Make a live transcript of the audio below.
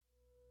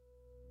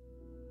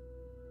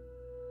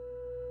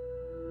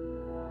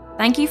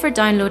Thank you for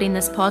downloading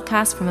this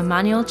podcast from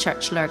Emmanuel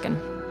Church Lurgan.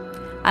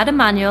 At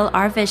Emmanuel,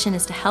 our vision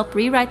is to help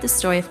rewrite the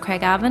story of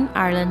Craigavon,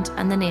 Ireland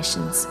and the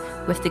nations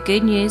with the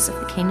good news of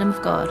the Kingdom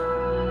of God.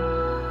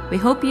 We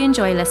hope you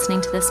enjoy listening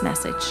to this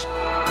message.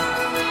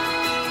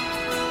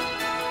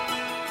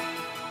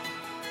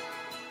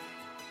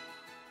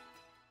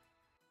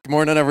 Good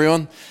morning,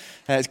 everyone.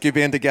 It's good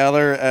being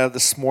together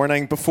this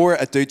morning. Before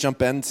I do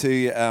jump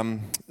into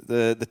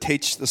the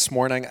teach this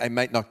morning, I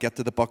might not get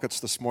to the buckets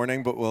this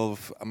morning, but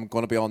I'm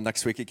going to be on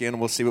next week again, and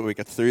we'll see what we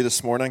get through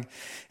this morning.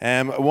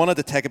 I wanted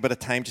to take a bit of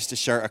time just to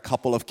share a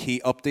couple of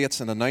key updates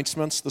and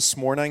announcements this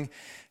morning.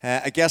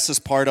 I guess as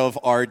part of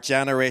our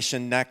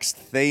Generation Next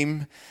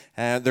theme,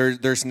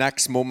 there's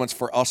next moments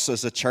for us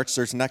as a church.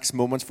 There's next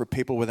moments for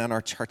people within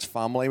our church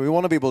family. We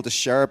want to be able to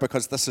share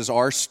because this is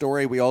our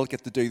story. We all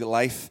get to do the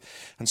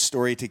life and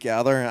story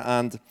together.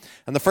 And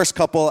the first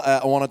couple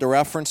I wanted to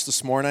reference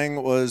this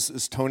morning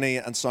was Tony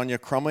and Sonia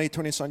Crummy.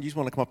 Tony and Sonia, you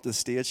want to come up to the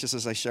stage just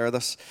as I share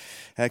this?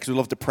 Because we'd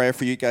love to pray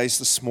for you guys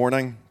this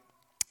morning.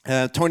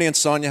 Tony and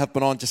Sonia have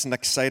been on just an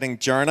exciting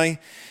journey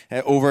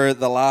over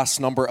the last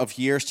number of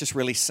years, just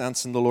really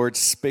sensing the Lord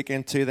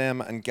speaking to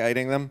them and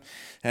guiding them.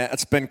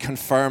 It's been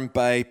confirmed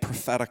by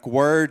prophetic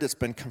word. It's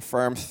been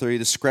confirmed through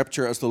the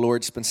scripture as the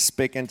Lord's been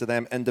speaking to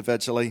them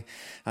individually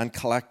and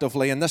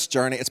collectively. And this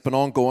journey, it's been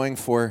ongoing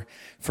for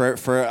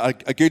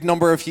a good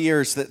number of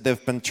years that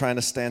they've been trying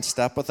to stay in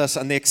step with us.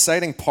 And the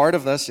exciting part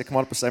of this, you come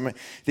on up beside me,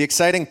 the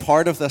exciting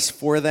part of this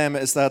for them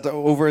is that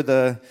over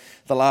the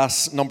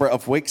last number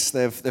of weeks,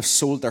 they've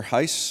sold their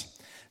house.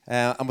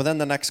 And within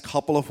the next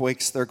couple of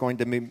weeks, they're going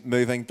to be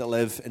moving to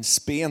live in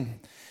Spain.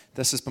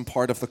 This has been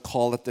part of the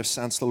call that they've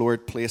sensed the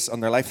Lord place on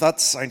their life.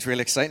 That sounds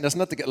really exciting, doesn't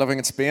it, to get living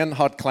in Spain,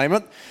 hot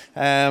climate,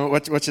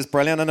 which is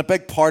brilliant. And a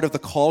big part of the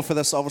call for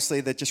this,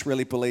 obviously, they just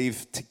really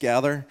believe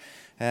together.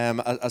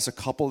 As a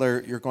couple,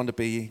 you're going to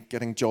be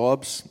getting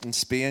jobs in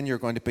Spain. You're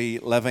going to be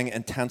living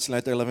intensely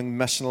out there, living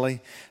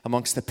missionally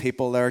amongst the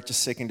people there,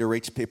 just seeking to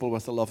reach people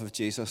with the love of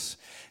Jesus.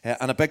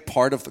 And a big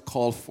part of the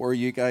call for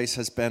you guys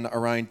has been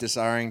around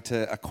desiring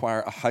to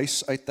acquire a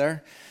house out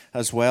there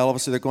as well.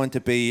 Obviously, they're going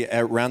to be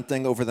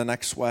renting over the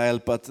next while,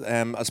 but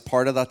as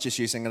part of that, just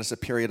using it as a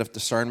period of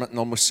discernment and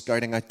almost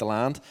scouting out the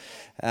land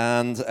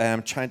and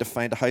trying to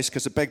find a house.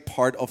 Because a big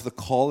part of the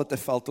call that they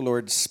felt the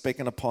Lord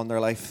speaking upon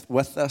their life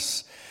with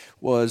this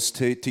was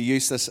to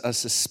use this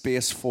as a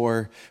space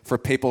for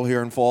people who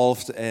are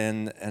involved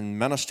in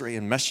ministry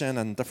and mission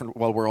and different,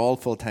 well, we're all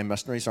full-time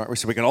missionaries, aren't we?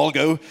 So we can all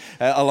go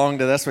along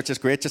to this, which is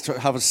great, just to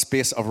have a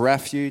space of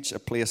refuge, a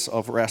place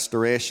of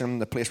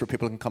restoration, a place where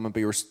people can come and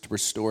be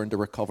restored and to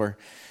recover,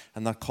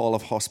 and that call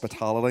of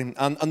hospitality.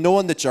 And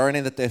knowing the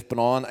journey that they've been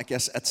on, I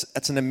guess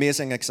it's an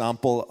amazing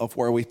example of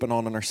where we've been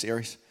on in our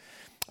series.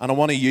 And I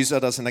want to use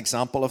it as an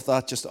example of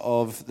that, just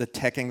of the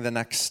taking the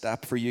next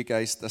step for you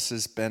guys. This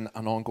has been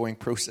an ongoing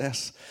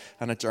process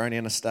and a journey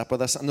and a step with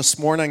this. And this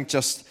morning,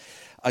 just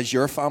as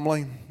your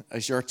family,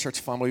 as your church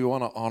family, we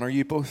want to honor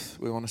you both.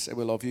 We want to say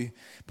we love you.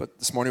 But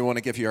this morning, we want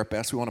to give you our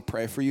best. We want to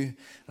pray for you.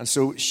 And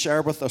so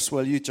share with us,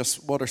 will you,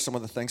 just what are some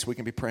of the things we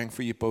can be praying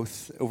for you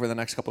both over the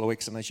next couple of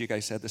weeks, and as you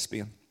guys said, this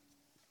Spain?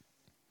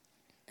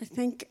 I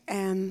think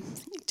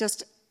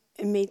just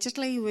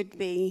immediately would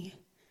be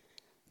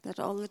that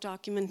all the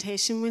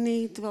documentation we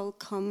need will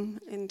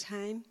come in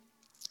time.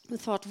 We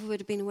thought we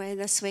would have been away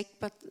this week,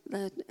 but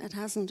it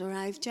hasn't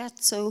arrived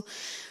yet. So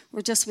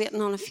we're just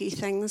waiting on a few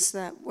things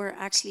that we're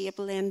actually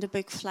able then to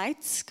book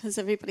flights, because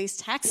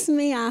everybody's texting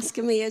me,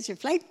 asking me, is your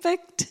flight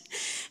booked?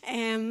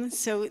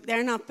 So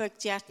they're not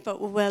booked yet, but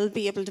we will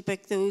be able to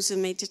book those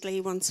immediately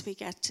once we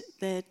get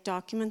the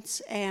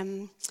documents.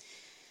 The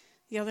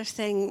other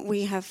thing,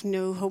 we have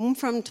no home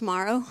from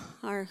tomorrow.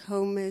 Our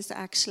home is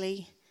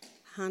actually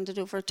handed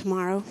over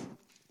tomorrow,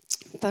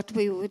 but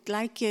we would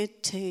like you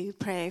to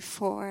pray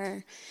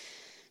for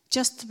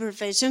just the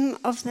provision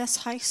of this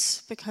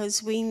house,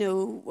 because we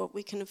know what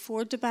we can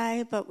afford to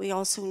buy, but we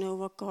also know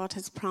what God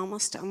has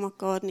promised and what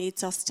God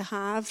needs us to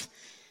have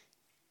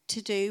to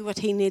do what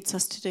he needs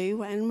us to do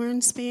when we're in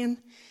Spain.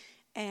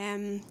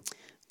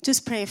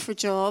 Just pray for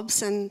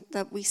jobs and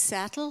that we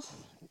settle,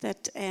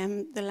 that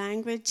the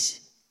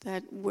language,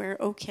 that we're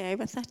okay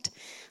with it,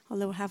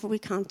 although we have a wee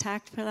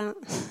contact for that.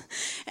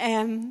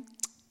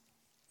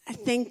 I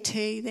think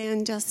too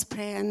then just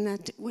praying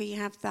that we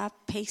have that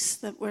peace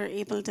that we're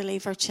able to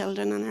leave our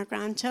children and our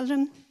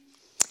grandchildren.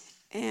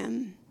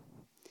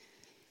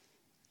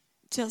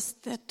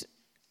 Just pray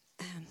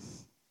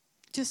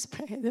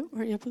that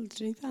we're able to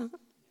do that.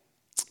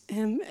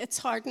 It's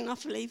hard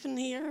enough leaving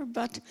here,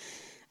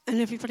 and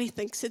everybody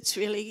thinks it's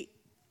really,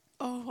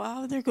 oh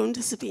wow, they're going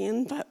to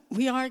Spain, but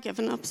we are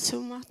giving up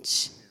so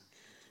much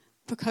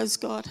because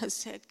God has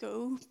said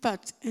go,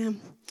 but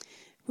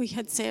we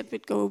had said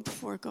we'd go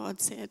before God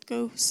said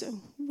go, so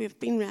we've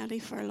been ready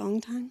for a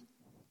long time.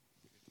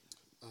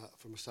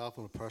 For myself,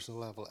 on a personal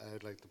level, I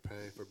would like to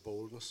pray for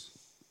boldness,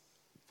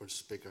 for to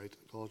speak out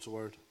God's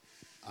word,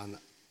 and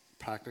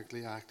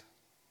practically act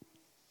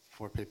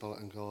for people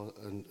in God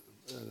and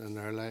in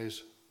their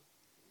lives.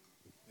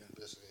 Yeah,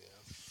 basically,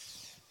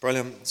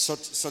 Brilliant.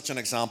 Such an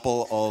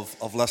example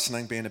of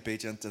listening, being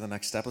obedient to the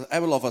next step. I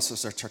would love us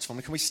as our church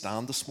family. Can we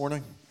stand this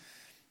morning?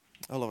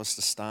 I would love us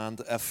to stand.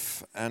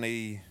 If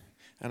any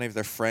of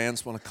their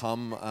friends want to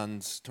come,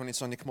 and Tony and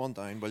Sonia, come on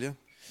down, will you?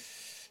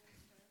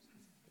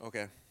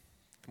 Okay,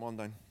 come on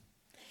down.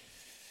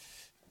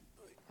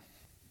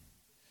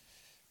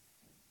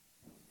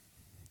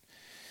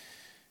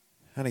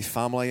 Any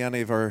family, any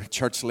of our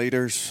church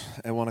leaders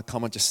want to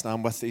come and just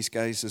stand with these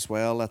guys as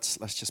well. Let's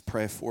just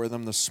pray for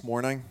them this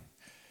morning.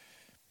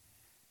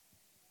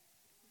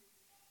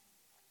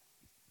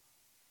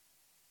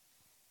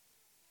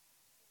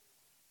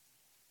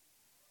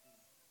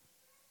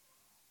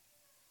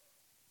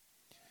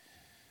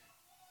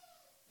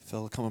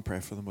 Phil, come and pray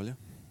for them, will you?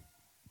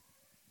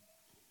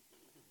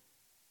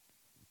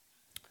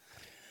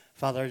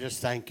 Father, I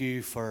just thank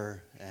you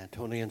for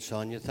Tony and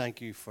Sonia.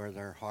 Thank you for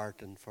their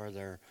heart and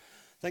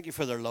thank you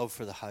for their love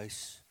for the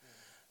house.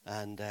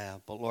 And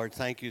but Lord,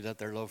 thank you that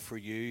their love for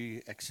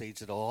you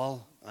exceeds it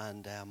all.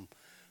 And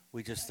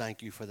we just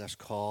thank you for this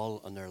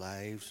call on their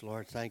lives,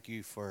 Lord.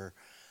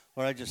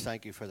 Lord, I just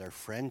thank you for their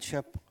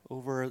friendship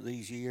over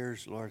these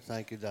years. Lord,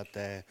 thank you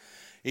that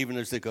even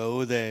as they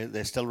go,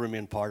 they still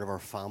remain part of our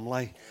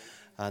family.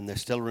 And they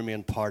still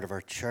remain part of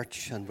our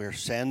church. And we're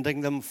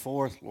sending them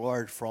forth,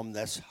 Lord, from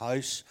this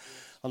house.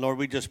 And Lord,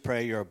 we just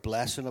pray your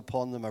blessing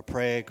upon them. I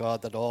pray,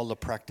 God, that all the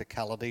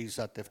practicalities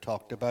that they've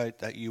talked about,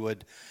 that you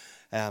would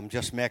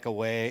just make a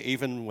way,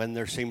 even when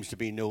there seems to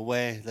be no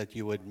way, that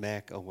you would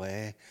make a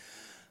way.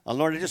 And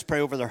Lord, I just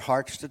pray over their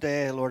hearts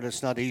today. Lord,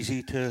 it's not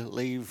easy to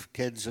leave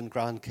kids and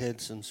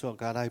grandkids. And so,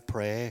 God, I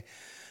pray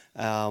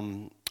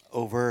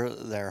over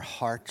their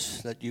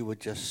hearts that you would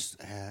just,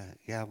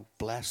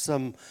 bless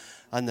them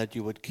and that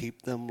you would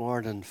keep them,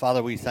 Lord. And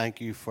Father, we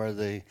thank you for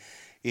the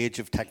age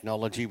of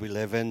technology we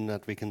live in,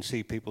 that we can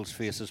see people's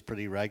faces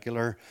pretty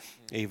regular,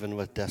 even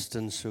with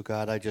distance. So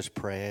God, I just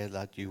pray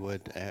that you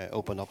would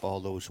open up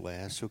all those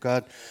ways. So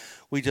God,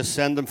 we just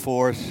send them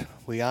forth.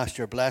 We ask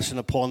your blessing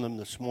upon them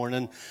this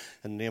morning.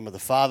 In the name of the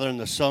Father and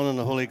the Son and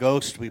the Holy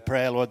Ghost, we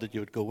pray, Lord, that you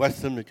would go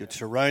with them, that you'd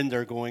surround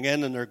their going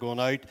in and their going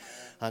out,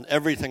 and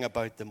everything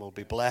about them will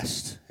be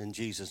blessed in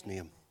Jesus'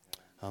 name.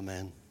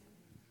 Amen.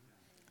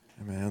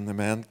 Amen,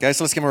 amen.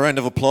 Guys, let's give them a round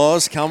of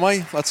applause, can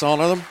we? Let's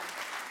honor them.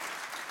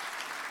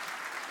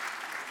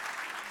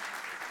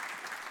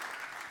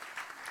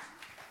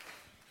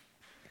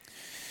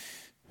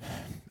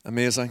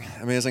 Amazing,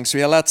 amazing. So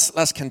yeah,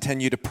 let's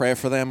continue to pray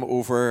for them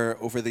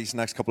over these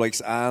next couple of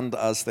weeks and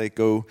as they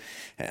go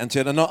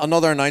into it.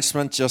 Another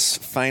announcement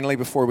just finally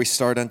before we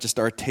start in just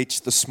our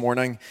teach this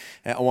morning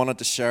I wanted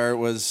to share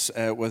was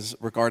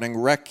regarding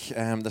Rick.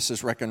 This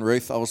is Rick and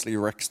Ruth. Obviously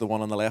Rick's the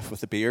one on the left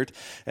with the beard.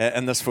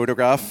 In this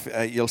photograph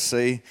you'll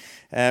see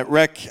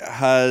Rick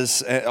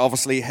has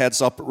obviously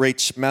heads up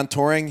Reach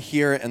Mentoring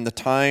here in the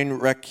town.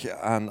 Rick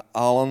and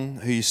Alan,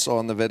 who you saw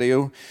in the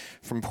video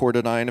from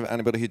Portadown,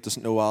 anybody who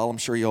doesn't know Al, I'm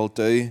sure you all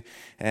do,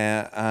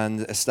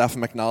 and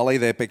Stephen McNally,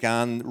 they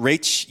began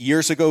Reach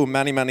years ago,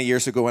 many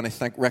years ago, and I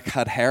think Rick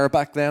had hair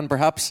back then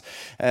perhaps,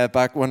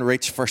 back when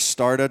Reach first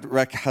started.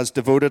 Rick has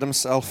devoted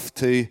himself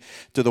to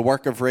the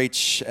work of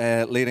Reach,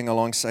 leading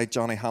alongside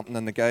Johnny Hampton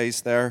and the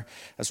guys there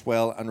as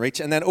well, and Reach.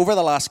 And then over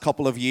the last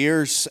couple of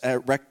years,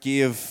 Rick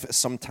gave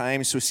some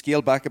time, so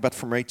scaled back a bit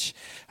from Reach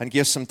and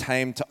gave some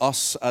time to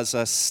us as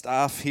a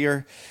staff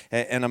here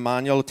in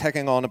Emmanuel,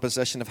 taking on a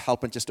position of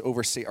helping just to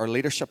oversee our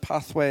leadership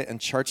pathway in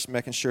church,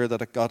 making sure that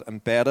it got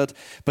embedded.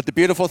 But the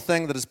beautiful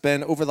thing that has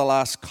been over the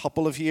last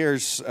couple of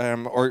years,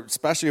 or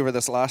especially over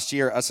this last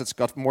year, as it's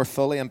got more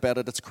fully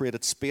embedded, it's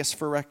created space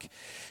for Rick,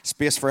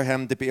 space for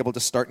him to be able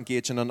to start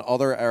engaging in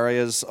other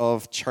areas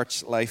of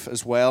church life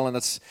as well. And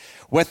it's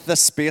with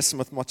this space and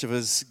with much of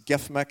his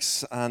gift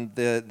mix and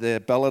the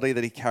ability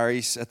that he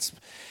carries,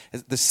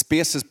 the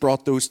space has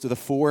brought those to the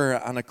fore,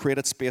 and it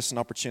created space and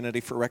opportunity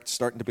for Rick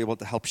starting to be able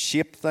to help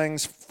shape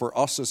things for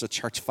us as a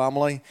church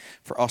family,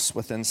 for us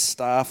within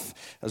staff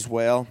as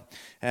well.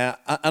 And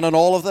in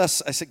all of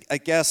this, I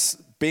guess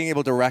being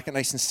able to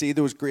recognize and see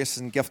those graces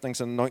and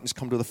giftings and anointings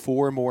come to the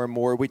fore more and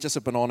more. We just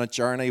have been on a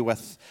journey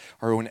with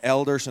our own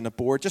elders and the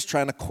board, just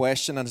trying to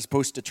question and as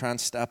opposed to try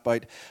and step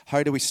out,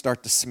 how do we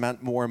start to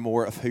cement more and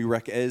more of who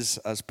Rick is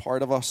as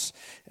part of us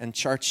in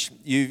church?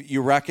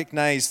 You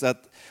recognize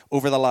that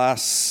over the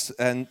last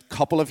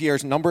couple of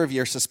years, number of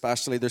years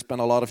especially, there's been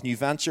a lot of new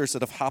ventures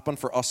that have happened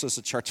for us as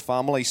a church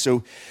family.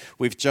 So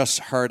we've just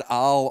heard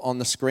Al on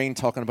the screen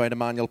talking about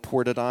Emmanuel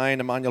Portadown.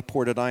 Emmanuel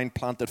Portadown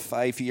planted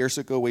 5 years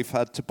ago. We've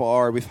had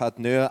Tabar, we've had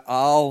Nua.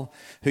 Al,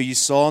 who you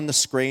saw on the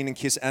screen, in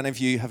case any of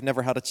you have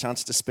never had a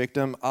chance to speak to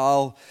him,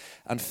 Al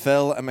and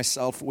Phil and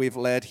myself, we've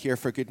led here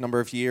for a good number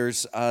of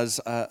years as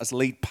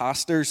lead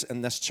pastors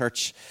in this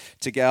church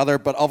together.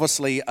 But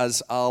obviously,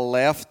 as Al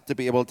left to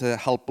be able to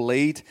help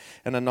lead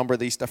in a number of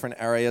these different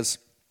areas,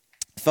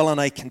 Phil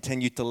and I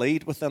continued to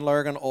lead within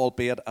Lurgan,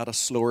 albeit at a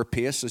slower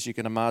pace. As you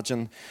can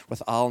imagine,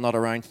 with Al not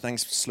around,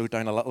 things slowed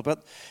down a little bit.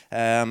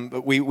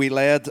 But we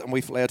led, and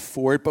we've led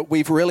forward. But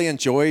we've really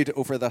enjoyed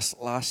over this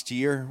last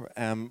year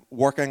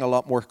working a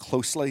lot more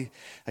closely,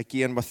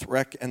 again, with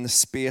Rick in the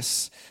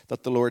space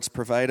that the Lord's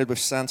provided. We've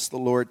sensed the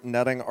Lord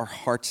knitting our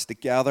hearts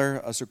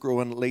together as a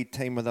growing lead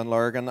team within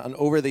Lurgan. And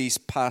over these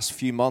past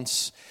few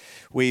months,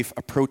 we've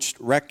approached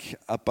Rick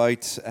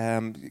about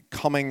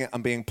coming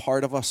and being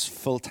part of us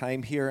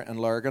full-time here in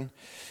Lurgan.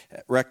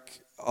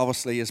 Rick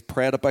obviously has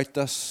prayed about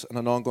this in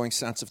an ongoing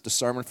sense of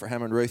discernment for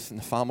him and Ruth and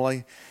the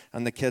family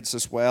and the kids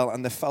as well,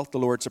 and they felt the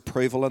Lord's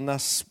approval in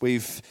this.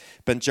 We've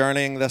been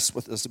journeying this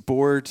with as a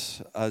board,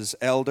 as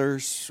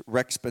elders.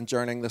 Rick's been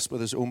journeying this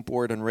with his own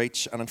board and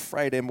Reach, and on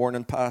Friday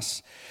morning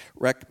past,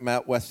 Rick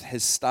met with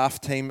his staff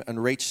team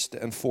and Reach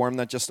to inform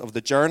them just of the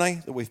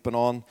journey that we've been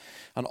on,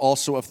 and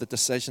also of the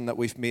decision that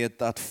we've made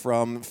that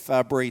from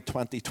February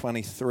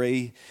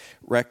 2023,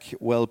 Rick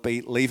will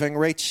be leaving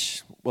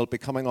Reach, will be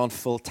coming on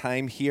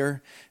full-time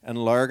here in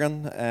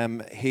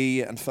Lurgan.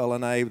 He and Phil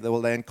and I, they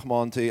will then come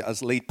on to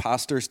as lead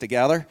pastors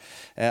together.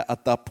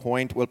 At that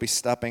point, we'll be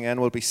stepping in,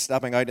 we'll be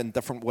stepping out in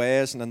different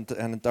ways and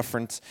in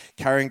different,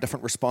 carrying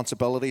different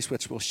responsibilities,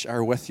 which we'll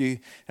share with you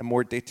in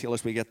more detail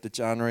as we get to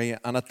January.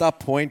 And at that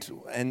point,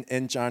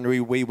 in January,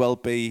 we will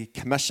be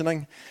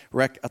commissioning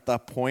Rick. At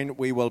that point,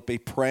 we will be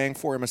praying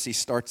for him as he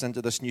starts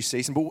into this new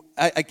season.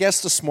 But I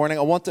guess this morning,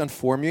 I want to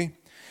inform you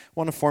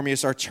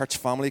as our church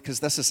family, because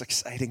this is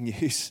exciting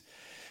news.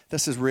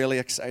 This is really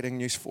exciting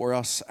news for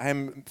us.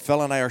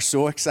 Phil and I are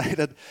so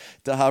excited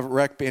to have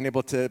Rick being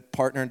able to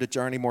partner in the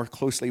journey more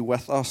closely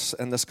with us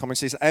in this coming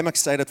season. I'm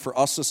excited for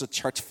us as a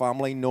church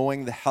family,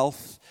 knowing the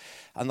health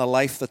and the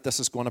life that this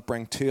is going to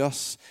bring to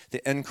us,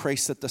 the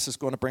increase that this is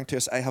going to bring to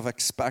us. I have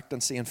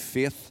expectancy and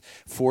faith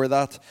for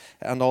that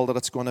and all that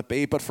it's going to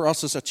be. But for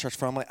us as a church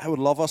family, I would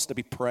love us to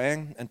be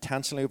praying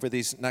intentionally over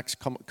these next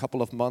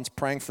couple of months,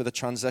 praying for the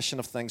transition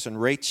of things in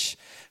Reach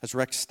as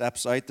Rick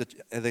steps out, the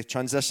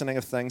transitioning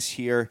of things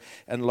here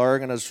in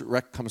Lurgan as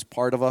Rick comes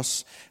part of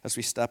us as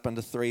we step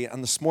into 3.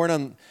 And this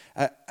morning,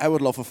 I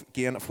would love,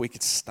 if we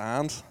could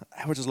stand,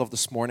 I would just love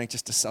this morning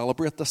just to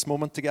celebrate this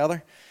moment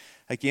together.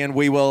 Again,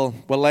 we'll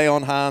lay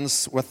on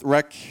hands with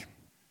Rick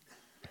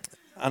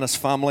and his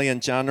family in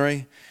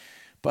January.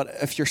 But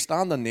if you're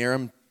standing near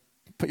him,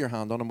 put your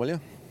hand on him, will you?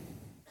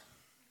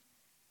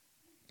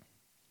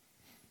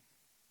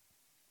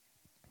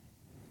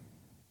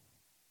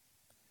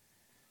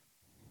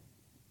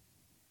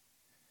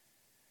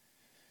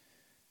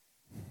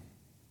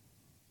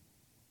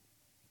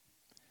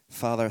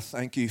 Father,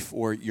 thank you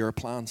for your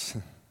plans.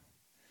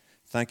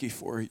 Thank you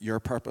for your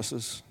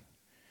purposes.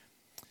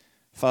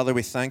 Father,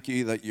 we thank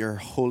you that your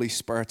Holy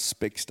Spirit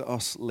speaks to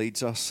us,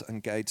 leads us,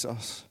 and guides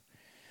us.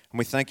 And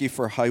we thank you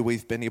for how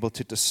we've been able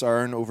to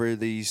discern over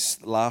these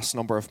last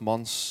number of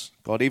months,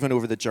 God, even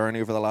over the journey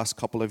over the last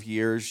couple of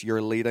years,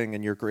 your leading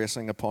and your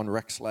gracing upon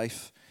Rick's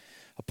life,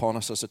 upon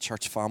us as a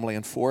church family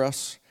and for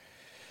us.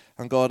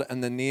 And God,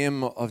 in the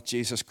name of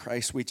Jesus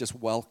Christ, we just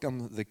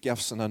welcome the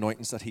gifts and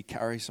anointings that he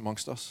carries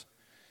amongst us.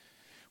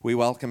 We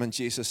welcome in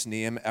Jesus'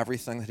 name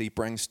everything that he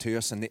brings to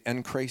us and the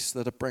increase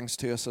that it brings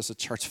to us as a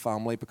church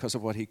family because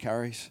of what he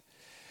carries.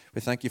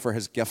 We thank you for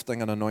his gifting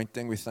and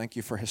anointing. We thank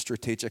you for his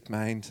strategic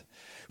mind.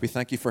 We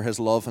thank you for his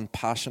love and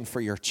passion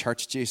for your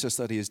church, Jesus,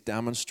 that he has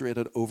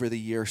demonstrated over the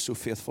years so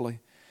faithfully.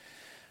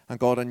 And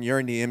God, in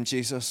your name,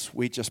 Jesus,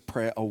 we just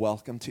pray a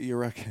welcome to you,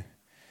 Rick.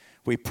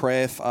 We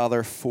pray,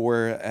 Father,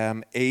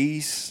 for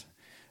ease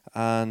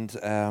and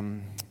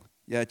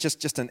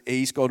just an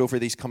ease, God, over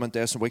these coming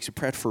days and weeks. We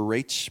prayed for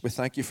Reach. We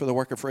thank you for the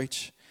work of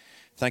Reach.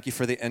 Thank you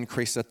for the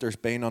increase that there's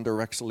been under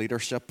Rick's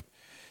leadership.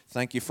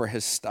 Thank you for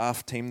his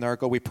staff team there,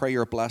 God. We pray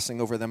your blessing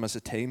over them as a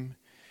team.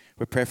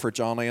 We pray for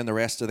Johnny and the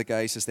rest of the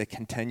guys as they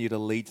continue to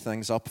lead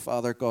things up,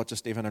 Father, God,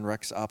 just even in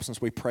Rick's absence.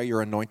 We pray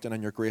your anointing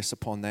and your grace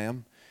upon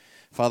them.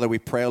 Father, we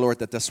pray, Lord,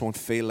 that this won't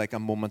feel like a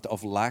moment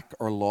of lack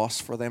or loss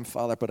for them,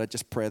 Father, but I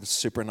just pray that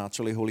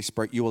supernaturally, Holy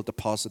Spirit, you will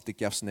deposit the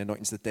gifts and the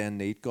anointings that they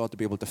need, God, to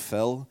be able to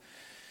fill.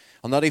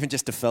 And not even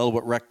just to fill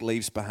what Rick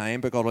leaves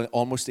behind, but God,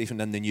 almost even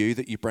in the new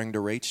that you bring to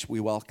Reach, we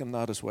welcome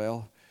that as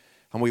well.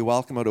 And we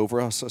welcome it over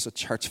us as a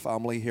church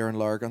family here in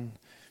Lurgan.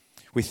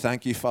 We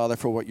thank you, Father,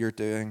 for what you're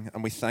doing.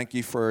 And we thank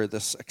you for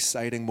this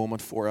exciting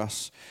moment for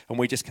us. And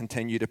we just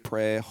continue to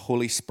pray,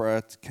 Holy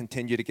Spirit,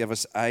 continue to give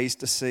us eyes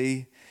to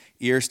see,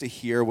 ears to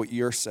hear what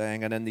you're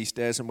saying. And in these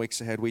days and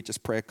weeks ahead, we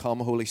just pray, come,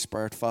 Holy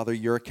Spirit, Father,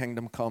 your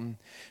kingdom come,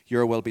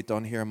 your will be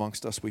done here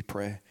amongst us, we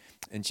pray.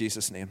 In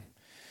Jesus' name.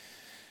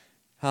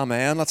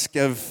 Amen. Let's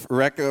give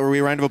Rick a wee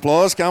round of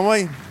applause, can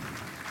we?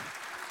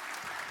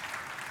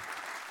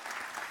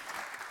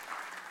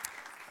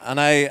 And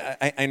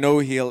I know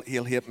he'll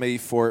hate me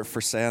for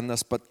saying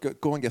this, but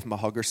go and give him a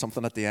hug or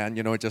something at the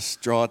end. Just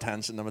draw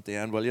attention to him at the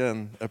end, will you?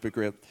 And it'd be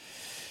great.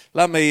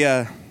 Let me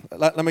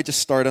just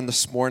start in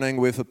this morning.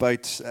 We've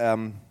about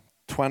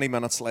 20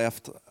 minutes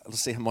left.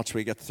 Let's see how much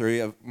we get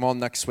through. I'm on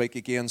next week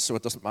again, so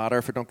it doesn't matter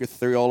if we don't get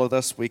through all of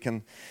this. We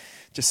can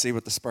just see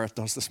what the Spirit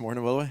does this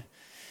morning, will we?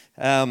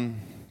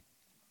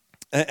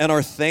 In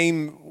our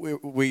theme,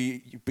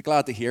 you'd be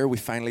glad to hear we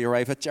finally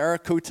arrive at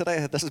Jericho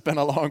today. This has been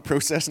a long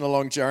process and a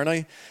long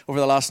journey. Over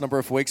the last number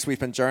of weeks, we've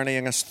been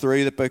journeying us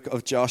through the book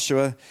of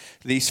Joshua,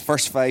 these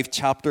first 5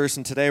 chapters.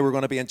 And today we're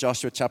going to be in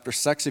Joshua chapter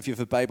 6. If you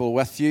have a Bible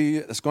with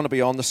you, it's going to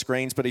be on the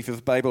screens. But if you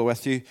have a Bible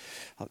with you,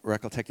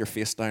 Rick, I'll take your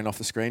face down off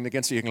the screen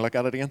again so you can look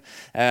at it again.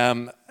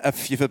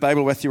 If you have a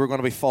Bible with you, we're going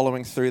to be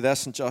following through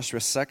this in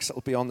Joshua 6.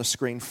 It'll be on the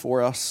screen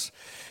for us.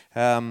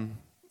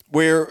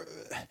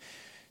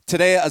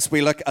 Today, as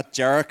we look at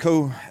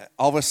Jericho,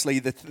 obviously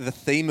the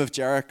theme of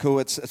Jericho,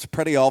 it's a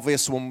pretty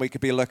obvious one we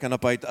could be looking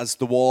about as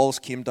the walls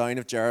came down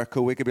of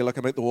Jericho. We could be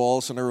looking about the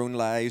walls in our own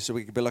lives, or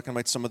we could be looking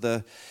about some of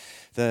the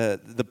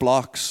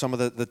blocks, some of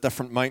the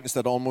different mountains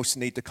that almost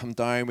need to come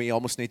down, we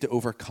almost need to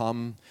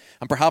overcome.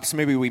 And perhaps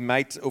maybe we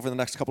might, over the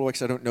next couple of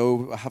weeks, I don't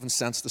know, I haven't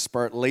sensed the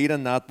Spirit lead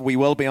in that. We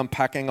will be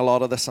unpacking a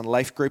lot of this in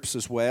life groups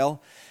as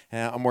well.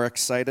 And we're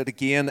excited.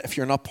 Again, if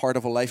you're not part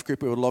of a life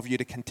group, we would love you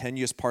to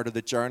continue as part of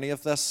the journey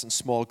of this in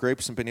small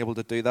groups and being able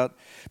to do that.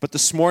 But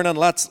this morning,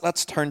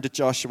 let's turn to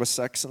Joshua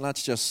 6 and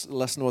let's just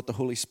listen to what the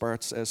Holy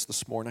Spirit says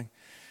this morning.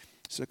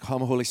 So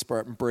come, Holy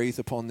Spirit, and breathe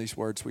upon these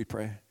words, we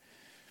pray.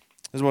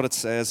 This is what it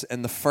says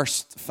in the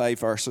first 5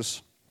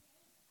 verses.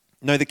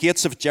 Now the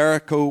gates of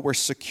Jericho were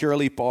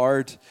securely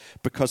barred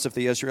because of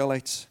the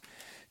Israelites.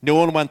 No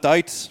one went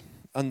out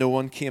and no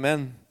one came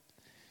in.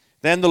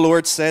 Then the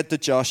Lord said to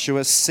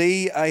Joshua,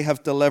 "See, I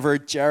have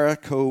delivered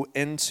Jericho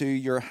into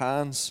your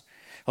hands,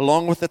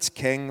 along with its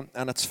king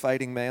and its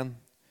fighting men.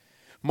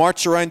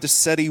 March around the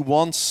city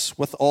once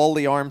with all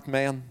the armed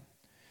men.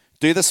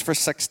 Do this for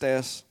 6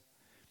 days.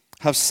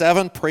 Have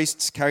 7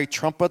 priests carry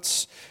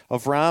trumpets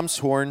of ram's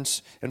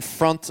horns in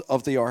front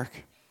of the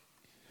ark.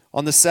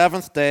 On the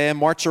 7th day,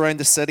 march around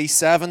the city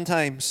 7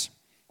 times,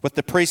 with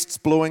the priests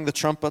blowing the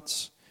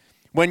trumpets.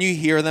 When you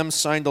hear them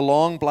sound a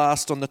long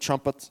blast on the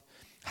trumpet,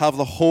 have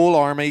the whole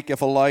army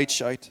give a loud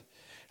shout,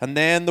 and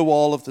then the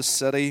wall of the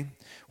city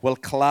will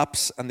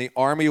collapse and the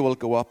army will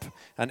go up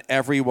and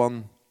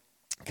everyone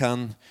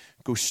can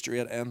go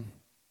straight in."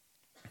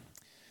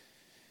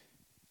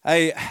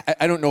 I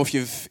don't know if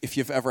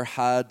you've ever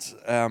had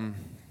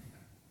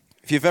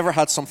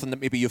something that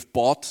maybe you've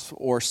bought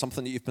or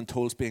something that you've been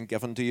told is being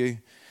given to you,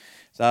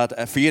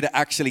 that for you to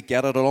actually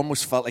get it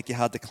almost felt like you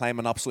had to climb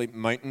an absolute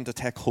mountain to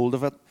take hold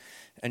of it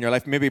in your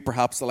life. Maybe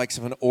perhaps the likes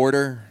of an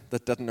order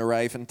that didn't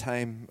arrive in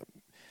time,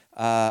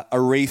 a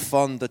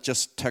refund that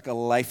just took a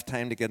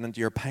lifetime to get into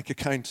your bank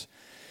account.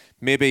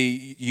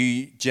 Maybe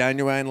you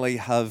genuinely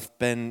have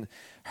been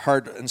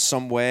hurt in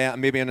some way, and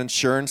maybe an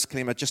insurance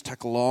claim, it just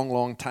took a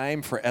long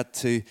time for it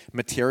to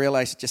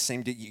materialize. It just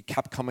seemed that you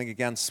kept coming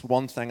against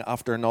one thing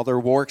after another.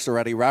 Warwick's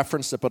already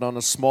referenced it, but on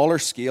a smaller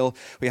scale,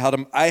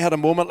 I had a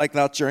moment like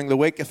that during the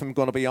week, if I'm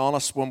going to be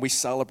honest, when we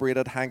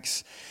celebrated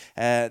Hank's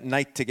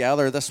night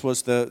together. This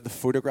was the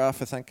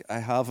photograph I think I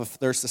have.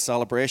 There's the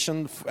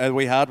celebration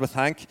we had with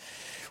Hank.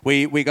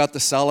 We got to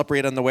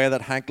celebrate in the way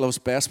that Hank loves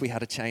best. We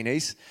had a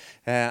Chinese.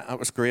 It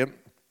was great.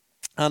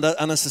 And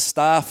as a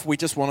staff, we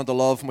just wanted to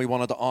love and we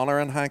wanted to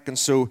honour Hank. And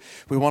so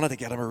we wanted to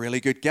get him a really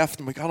good gift.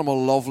 And we got him a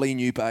lovely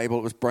new Bible.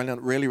 It was brilliant,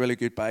 really, really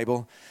good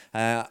Bible.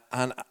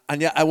 And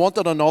yeah, I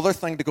wanted another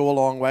thing to go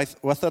along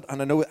with it.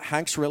 And I know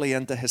Hank's really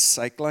into his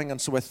cycling.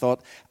 And so I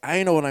thought,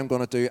 I know what I'm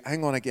going to do.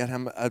 I'm going to get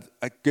him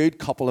a good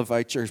couple of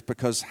vouchers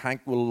because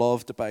Hank will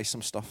love to buy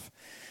some stuff.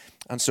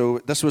 And so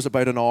this was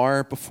about an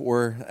hour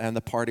before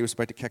the party was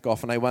about to kick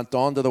off. And I went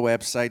on to the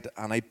website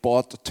and I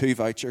bought 2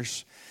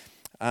 vouchers.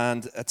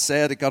 And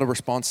it got a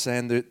response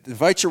saying the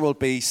voucher will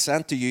be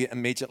sent to you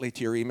immediately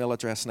to your email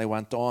address. And I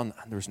went on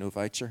and there was no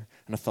voucher.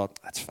 And I thought,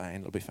 that's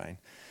fine, it'll be fine.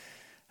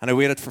 And I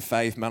waited for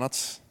 5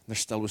 minutes and there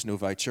still was no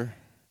voucher.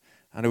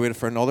 And I waited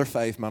for another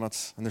 5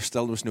 minutes and there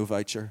still was no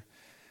voucher.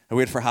 I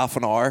waited for half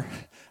an hour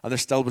and there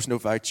still was no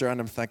voucher.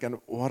 And I'm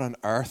thinking, what on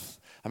earth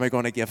am I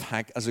going to give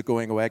Hank as a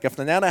going away gift?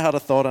 And then I had a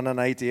thought and an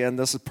idea, and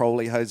this is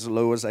probably as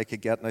low as I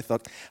could get. And I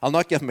thought, I'll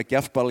not give him a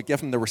gift, but I'll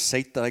give him the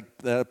receipt that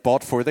I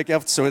bought for the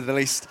gift so at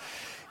least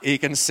he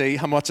can see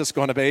how much it's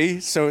going to be.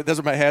 So this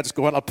is where my head's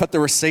going. I'll put the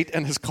receipt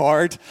in his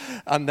card,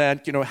 and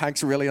then,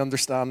 Hank's a really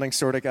understanding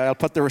sort of guy. I'll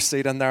put the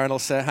receipt in there, and I'll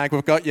say, Hank,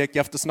 we've got you a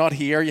gift. It's not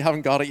here. You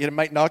haven't got it. You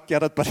might not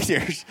get it, but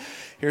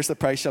here's the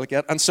price you'll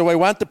get. And so I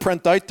went to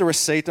print out the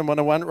receipt, and when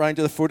I went round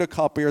to the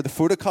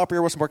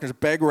photocopier wasn't working. There's a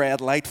big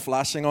red light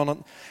flashing on it.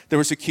 There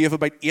was a queue of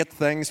about 8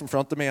 things in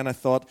front of me, and I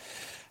thought,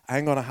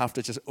 I'm going to have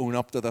to just own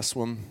up to this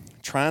one.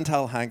 Try and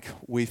tell Hank,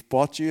 we've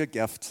bought you a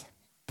gift.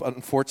 But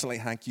unfortunately,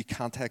 Hank, you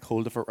can't take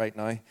hold of it right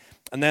now.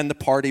 And then the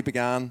party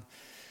began.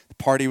 The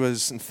party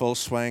was in full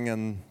swing,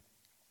 and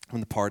when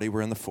the party, we're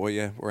in the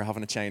foyer, we're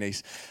having a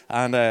Chinese.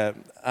 And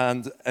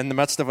in the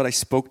midst of it, I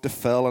spoke to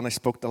Phil and I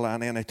spoke to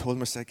Lanny, and I told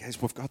them, I said, guys,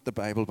 we've got the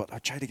Bible, but I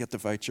tried to get the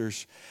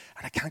vouchers,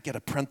 and I can't get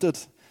it printed.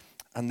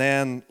 And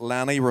then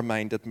Lanny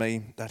reminded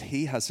me that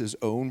he has his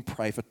own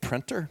private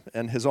printer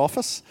in his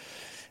office.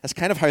 It's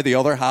kind of how the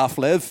other half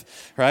live,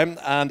 right?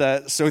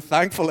 And so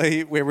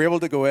thankfully, we were able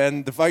to go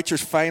in. The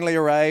vouchers finally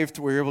arrived.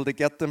 We were able to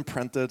get them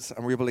printed,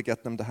 and we were able to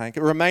get them to Hank.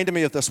 It reminded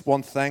me of this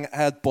one thing. I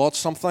had bought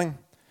something.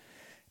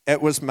 It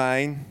was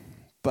mine,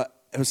 but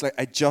it was like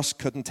I just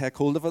couldn't take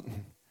hold of it.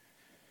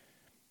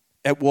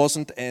 It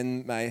wasn't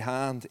in my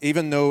hand,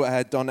 even though I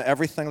had done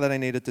everything that I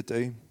needed to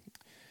do.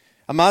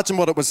 Imagine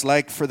what it was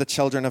like for the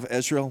children of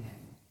Israel.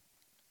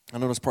 I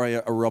know it's probably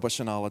a rubbish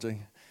analogy,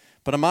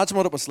 but imagine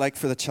what it was like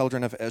for the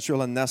children of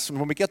Israel in this. And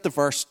when we get to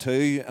verse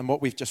 2 and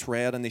what we've just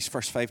read in these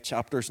first 5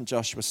 chapters in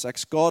Joshua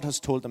 6, God has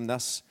told them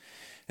this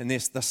in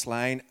this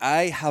line,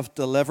 I have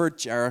delivered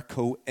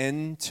Jericho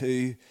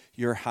into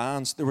your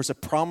hands. There was a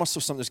promise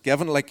of something that was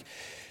given, like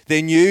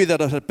they knew that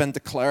it had been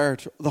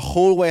declared. The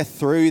whole way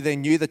through, they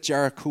knew that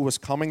Jericho was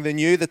coming. They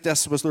knew that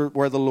this was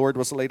where the Lord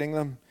was leading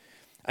them.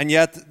 And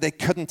yet they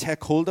couldn't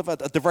take hold of it.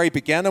 At the very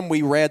beginning,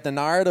 we read the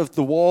narrative.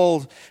 The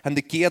wall and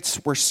the gates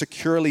were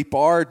securely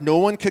barred. No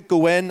one could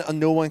go in and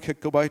no one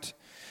could go out.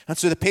 And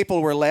so the people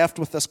were left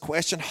with this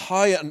question,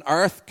 how on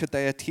earth could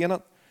they attain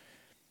it?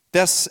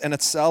 This in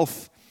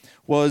itself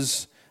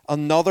was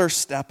another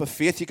step of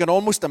faith. You can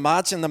almost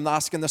imagine them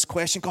asking this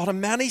question, God, how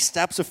many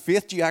steps of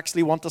faith do you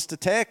actually want us to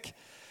take?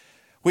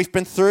 We've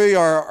been through,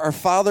 our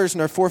fathers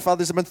and our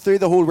forefathers have been through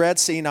the whole Red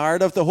Sea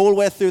narrative, the whole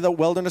way through the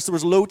wilderness. There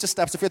was loads of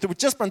steps of faith. We've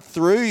just been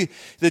through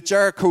the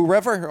Jericho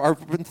River, or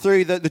been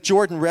through the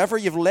Jordan River.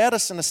 You've led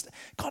us in a...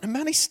 God, how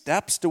many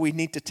steps do we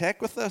need to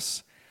take with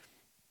this?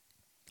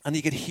 And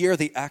you could hear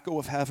the echo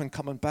of heaven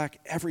coming back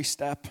every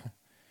step.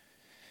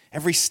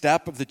 Every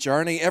step of the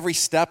journey, every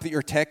step that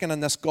you're taking in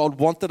this, God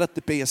wanted it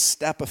to be a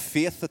step of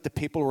faith that the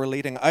people were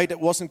leading out. It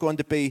wasn't going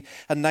to be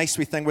a nice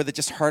wee thing where they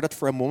just heard it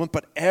for a moment,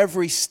 but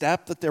every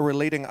step that they were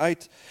leading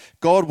out,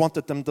 God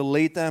wanted them to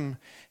lead them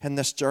in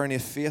this journey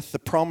of faith. The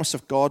promise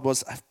of God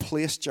was, I've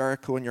placed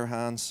Jericho in your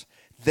hands.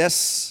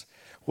 This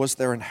was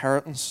their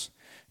inheritance.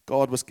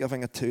 God was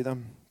giving it to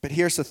them. But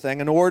here's the thing,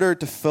 in order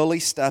to fully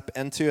step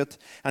into it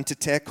and to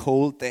take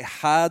hold, they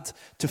had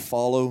to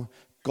follow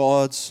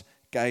God's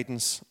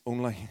guidance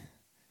only.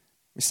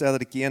 Let me say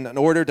that again. In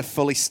order to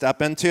fully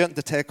step into it and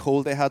to take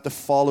hold, they had to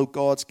follow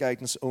God's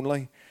guidance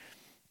only.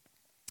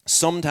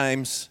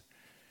 Sometimes,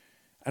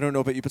 I don't know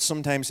about you, but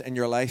sometimes in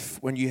your life,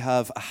 when you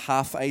have a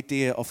half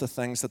idea of the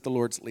things that the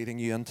Lord's leading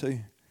you into,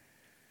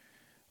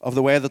 of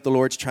the way that the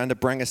Lord's trying to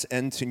bring us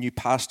into new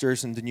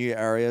pastures, into new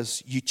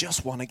areas, you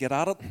just want to get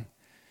at it.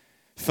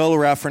 Phil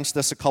referenced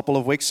this a couple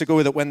of weeks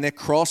ago, that when they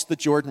crossed the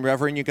Jordan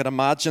River, and you can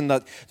imagine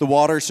that the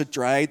waters had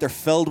dried, they're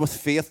filled with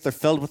faith, they're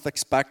filled with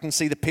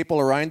expectancy, the people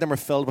around them are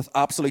filled with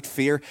absolute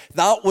fear.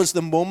 That was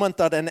the moment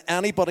that in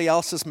anybody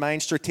else's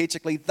mind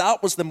strategically,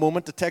 that was the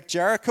moment to take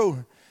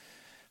Jericho.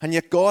 And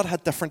yet God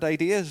had different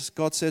ideas.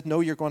 God said,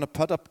 no, you're going to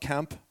put up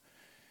camp.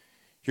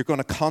 You're going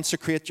to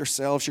consecrate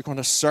yourselves. You're going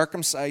to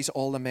circumcise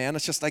all the men.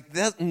 It's just like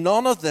this,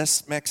 none of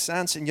this makes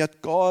sense. And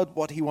yet God,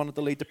 what he wanted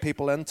to lead the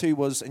people into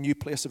was a new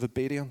place of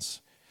obedience.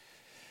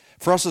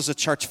 For us as a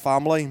church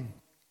family,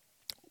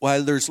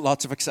 while there's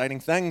lots of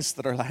exciting things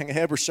that are lying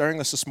ahead, we're sharing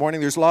this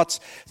morning, there's lots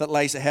that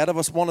lies ahead of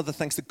us. One of the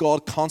things that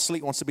God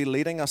constantly wants to be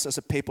leading us as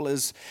a people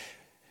is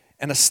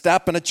in a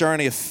step in a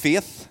journey of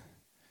faith.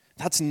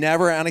 That's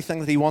never anything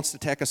that he wants to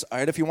take us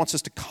out of. He wants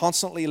us to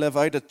constantly live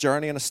out a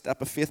journey and a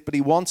step of faith, but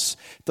he wants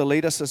to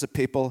lead us as a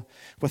people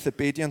with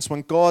obedience.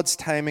 When God's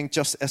timing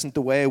just isn't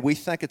the way we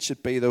think it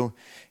should be, though,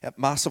 it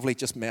massively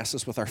just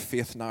messes with our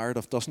faith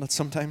narrative, doesn't it,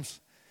 sometimes?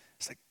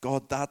 It's like,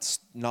 God, that's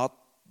not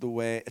the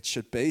way it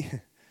should be.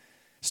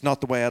 It's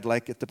not the way I'd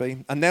like it to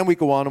be. And then we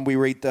go on and we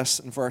read this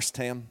in verse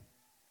 10.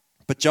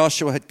 But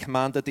Joshua had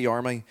commanded the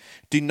army,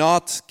 do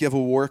not give a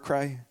war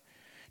cry.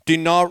 Do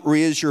not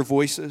raise your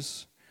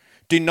voices.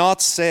 Do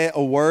not say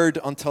a word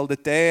until the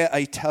day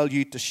I tell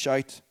you to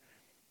shout.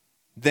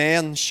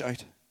 Then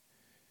shout.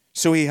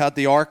 So he had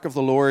the ark of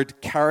the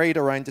Lord carried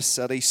around the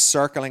city,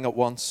 circling it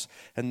once.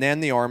 And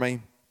then the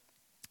army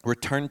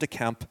returned to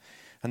camp,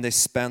 and they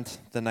spent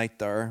the night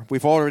there.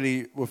 We've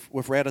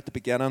read at the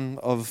beginning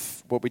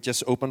of what we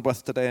just opened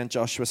with today in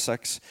Joshua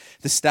 6.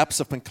 The steps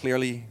have been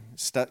clearly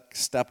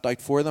stepped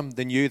out for them.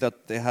 They knew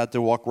that they had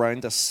to walk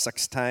around this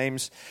 6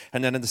 times,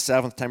 and then in the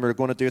 7th time, we were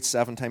going to do it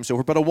 7 times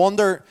over. But I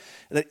wonder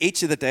that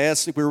each of the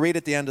days, we read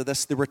at the end of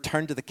this, they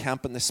returned to the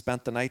camp and they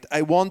spent the night.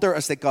 I wonder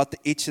as they got to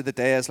each of the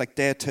days, like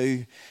day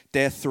 2,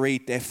 day 3,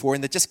 day 4,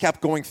 and they just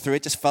kept going through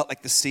it, just felt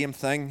like the same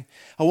thing.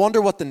 I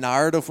wonder what the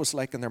narrative was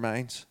like in their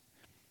minds.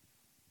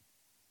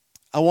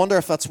 I wonder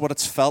if that's what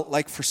it's felt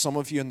like for some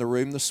of you in the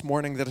room this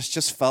morning, that it's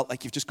just felt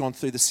like you've just gone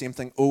through the same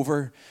thing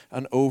over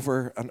and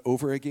over and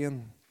over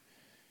again.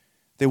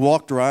 They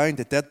walked around,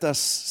 they did this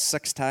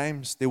 6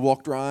 times. They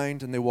walked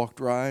around and they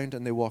walked around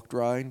and they walked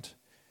around.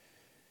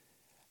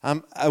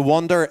 I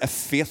wonder if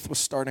faith was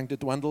starting to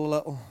dwindle a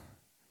little.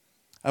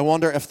 I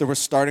wonder if there was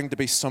starting to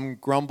be some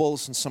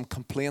grumbles and some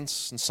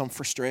complaints and some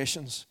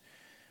frustrations.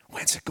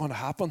 When's it going to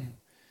happen?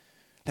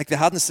 Like they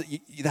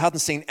hadn't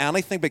seen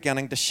anything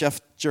beginning to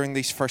shift during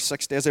these first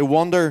 6 days. I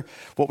wonder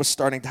what was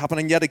starting to happen.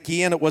 And yet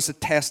again, it was a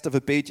test of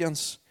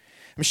obedience.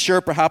 I'm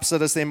sure perhaps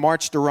that as they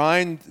marched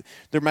around,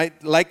 there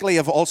might likely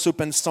have also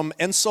been some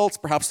insults,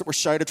 perhaps that were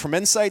shouted from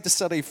inside the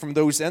city, from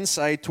those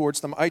inside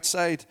towards them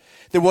outside.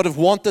 They would have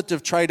wanted to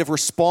have tried to have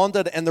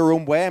responded in their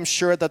own way. I'm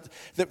sure that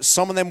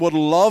some of them would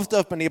have loved to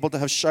have been able to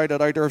have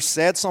shouted out or have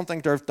said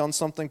something, to have done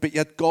something, but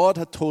yet God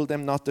had told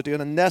them not to do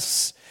it. And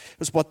this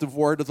is what the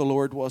word of the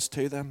Lord was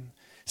to them.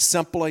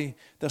 Simply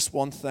this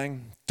one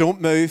thing.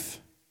 Don't move.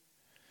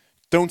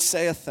 Don't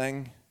say a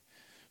thing.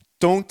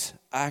 Don't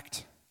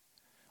act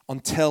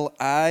until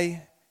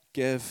I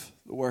give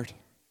the word.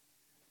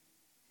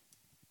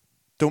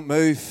 Don't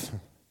move.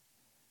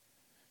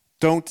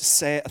 Don't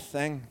say a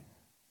thing.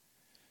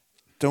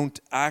 Don't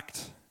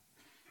act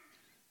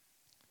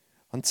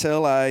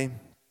until I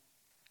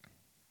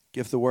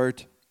give the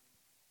word.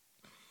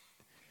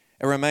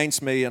 It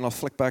reminds me, and I'll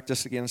flick back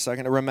just again in a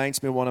second, it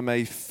reminds me of one of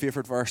my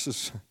favorite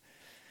verses.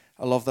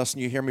 I love this,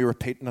 and you hear me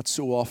repeating it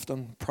so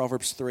often.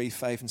 Proverbs 3,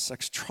 5, and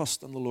 6.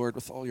 Trust in the Lord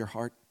with all your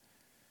heart.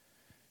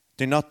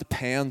 Do not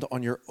depend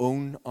on your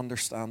own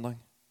understanding.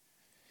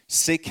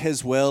 Seek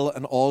his will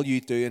in all you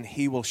do, and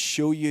he will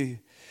show you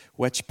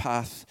which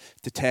path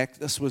to take.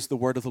 This was the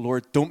word of the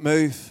Lord. Don't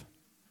move.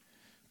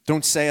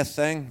 Don't say a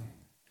thing.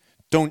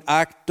 Don't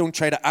act. Don't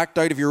try to act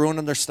out of your own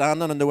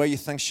understanding and the way you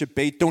think should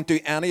be. Don't do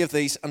any of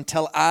these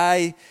until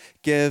I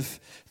give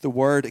the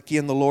word.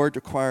 Again, the Lord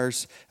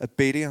requires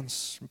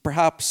obedience.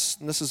 Perhaps,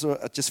 and this is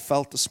what I just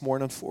felt this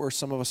morning for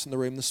some of us in the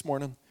room this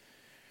morning,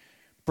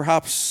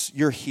 perhaps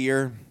you're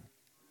here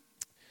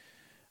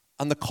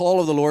and the call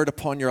of the Lord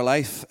upon your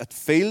life, it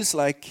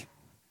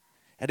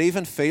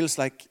even feels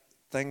like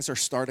things are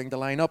starting to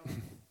line up.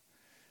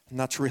 And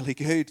that's really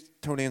good.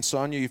 Tony and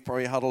Sonia, you've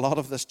probably had a lot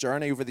of this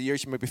journey over the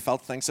years. You maybe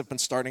felt things have been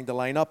starting to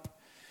line up.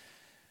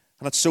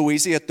 And it's so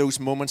easy at those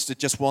moments to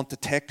just want to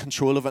take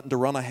control of it and to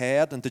run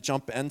ahead and to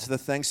jump into the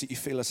things that you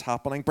feel is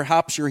happening.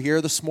 Perhaps you're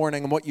here this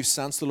morning and what you've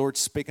sensed the Lord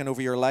speaking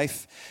over your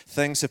life,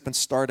 things have been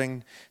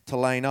starting to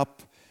line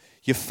up.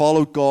 You've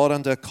followed God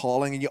into a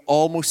calling and you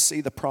almost see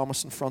the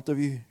promise in front of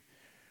you.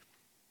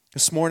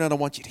 This morning, I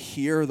want you to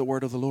hear the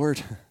word of the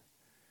Lord.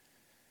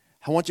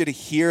 I want you to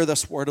hear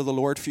this word of the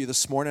Lord for you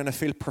this morning. I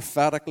feel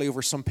prophetically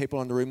over some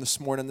people in the room this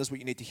morning. This is what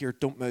you need to hear.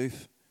 Don't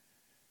move.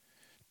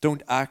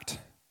 Don't act.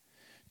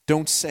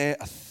 Don't say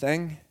a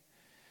thing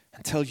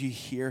until you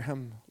hear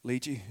him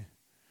lead you.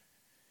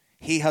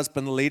 He has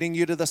been leading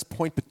you to this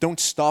point, but don't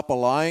stop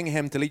allowing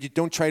him to lead you.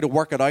 Don't try to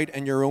work it out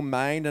in your own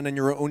mind and in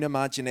your own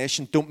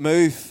imagination. Don't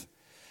move.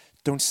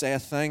 Don't say a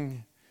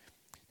thing.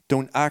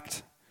 Don't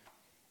act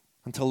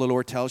until the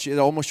Lord tells you. It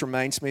almost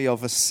reminds me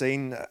of a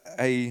scene.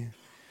 I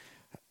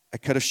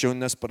could have shown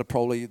this, but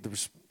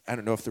I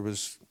don't know if there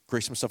was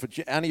gruesome stuff. Have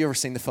any of you ever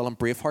seen the film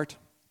Braveheart?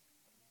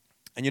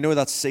 And you know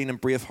that scene in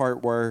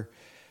Braveheart where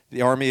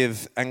the army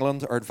of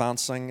England are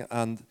advancing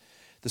and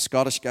the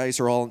Scottish guys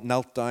are all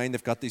knelt down.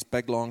 They've got these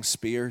big long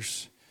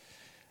spears.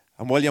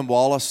 And William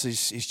Wallace,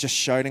 he's just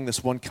shouting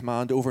this one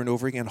command over and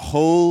over again.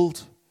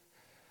 Hold,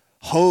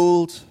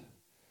 hold,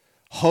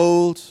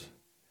 hold,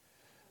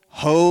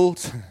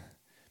 hold.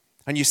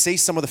 And you see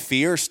some of the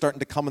fear starting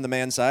to come in the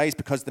men's eyes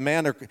because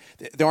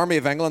the army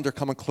of England are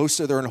coming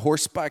closer. They're on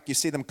horseback. You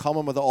see them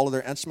coming with all of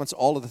their instruments,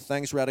 all of the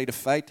things ready to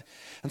fight.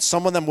 And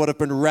some of them would have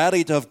been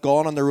ready to have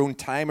gone on their own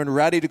time and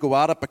ready to go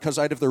at it because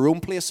out of their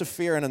own place of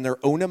fear and in their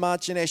own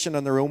imagination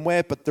and their own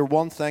way. But their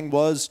one thing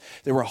was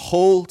they were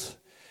hold.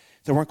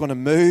 They weren't going to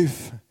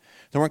move.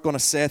 They weren't going to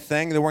say a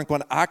thing. They weren't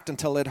going to act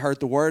until they'd heard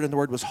the word. And the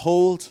word was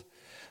hold,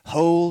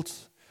 hold,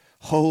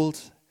 hold.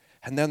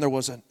 And then there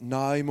was a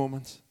now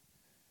moment.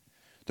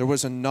 There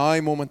was a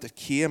now moment that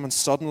came, and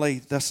suddenly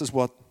this is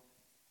what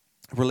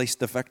released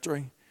the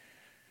victory.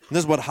 And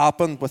this is what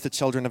happened with the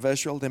children of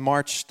Israel. They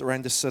marched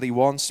around the city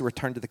once, they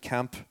returned to the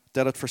camp,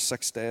 did it for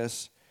 6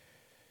 days.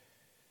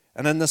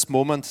 And in this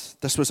moment,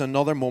 this was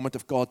another moment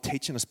of God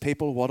teaching his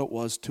people what it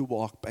was to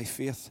walk by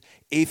faith,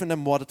 even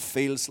in what it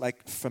feels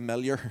like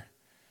familiar.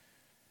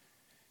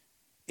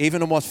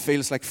 Even in what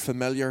feels like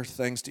familiar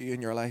things to you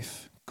in your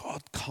life.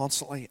 God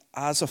constantly,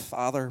 as a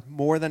father,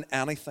 more than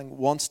anything,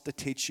 wants to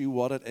teach you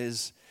what it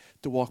is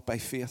to walk by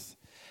faith.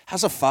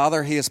 As a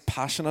father, he is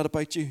passionate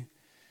about you.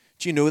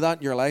 Do you know that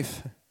in your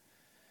life?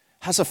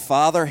 As a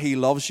father, he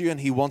loves you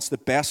and he wants the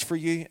best for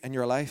you in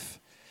your life.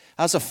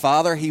 As a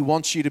father, he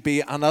wants you to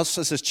be, and us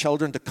as his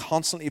children, to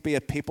constantly be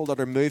a people that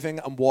are moving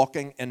and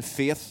walking in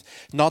faith,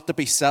 not to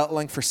be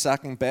settling for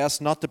second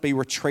best, not to be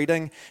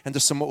retreating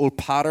into some old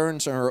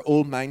patterns or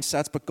old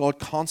mindsets, but God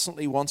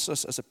constantly wants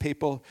us as a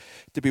people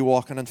to be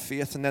walking in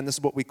faith. And then this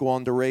is what we go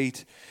on to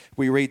read.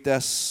 We read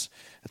this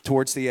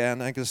towards the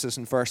end. I think this is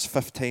in verse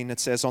 15. It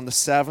says, on the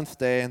 7th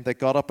day, they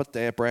got up at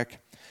daybreak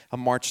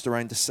and marched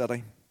around the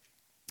city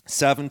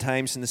 7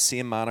 times in the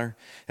same manner,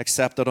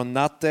 except that on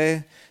that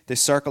day they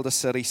circled the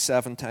city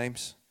 7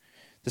 times.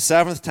 The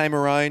 7th time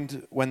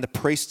around, when the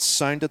priests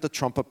sounded the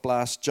trumpet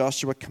blast,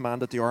 Joshua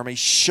commanded the army,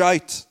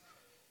 shout,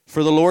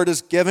 for the Lord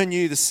has given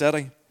you the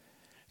city.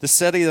 The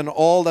city and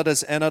all that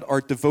is in it are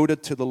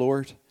devoted to the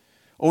Lord.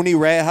 Only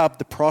Rahab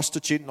the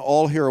prostitute and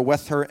all who are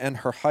with her in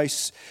her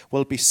house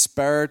will be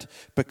spared,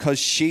 because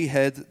she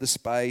hid the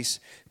spies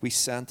we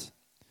sent.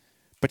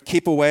 But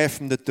keep away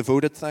from the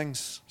devoted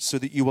things, so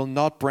that you will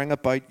not bring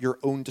about your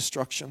own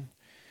destruction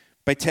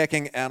by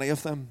taking any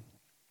of them.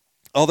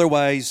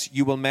 Otherwise,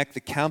 you will make the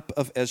camp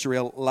of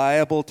Israel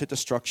liable to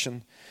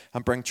destruction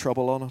and bring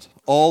trouble on it.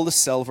 All the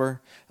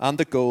silver and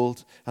the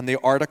gold and the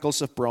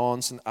articles of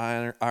bronze and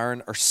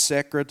iron are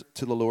sacred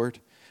to the Lord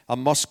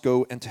and must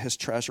go into his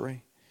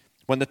treasury.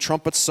 When the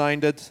trumpet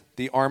sounded,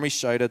 the army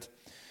shouted,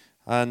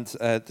 and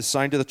the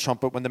sound of the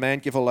trumpet, when the men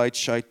gave a loud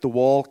shout, the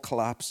wall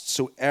collapsed.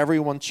 So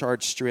everyone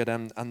charged straight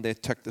in, and they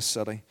took the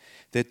city.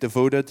 They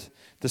devoted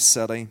the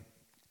city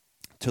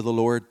to the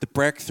Lord. The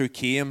breakthrough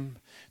came.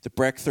 The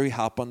breakthrough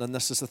happened, and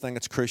this is the thing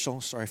that's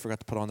crucial. Sorry, I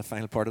forgot to put on the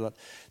final part of that.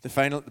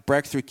 The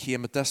breakthrough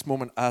came at this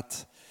moment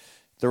at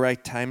the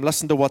right time.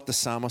 Listen to what the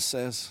psalmist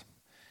says.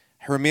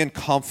 I remain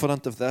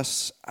confident of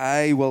this.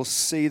 I will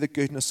see the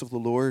goodness of the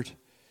Lord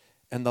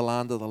in the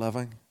land of the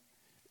living.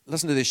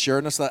 Listen to the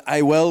assurance that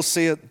I will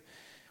see it.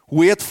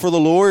 Wait for the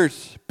Lord.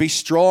 Be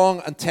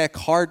strong and take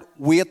heart.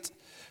 Wait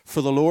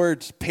for the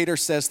Lord. Peter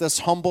says this,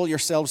 humble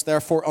yourselves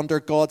therefore under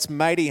God's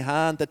mighty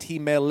hand, that he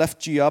may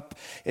lift you up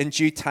in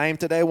due time.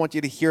 Today I want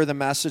you to hear the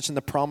message and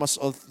the promise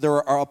of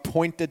there are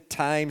appointed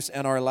times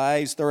in our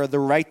lives. There are the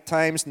right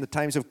times and the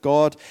times of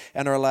God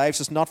in our lives.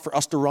 It's not for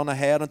us to run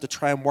ahead and to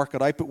try and work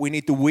it out, but we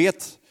need to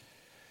wait.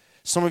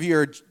 Some of you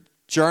are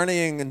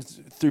journeying and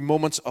through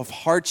moments of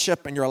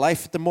hardship in your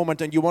life at the moment,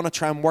 and you want to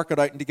try and work it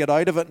out and to get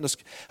out of it. And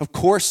of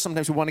course,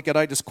 sometimes we want to get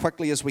out as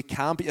quickly as we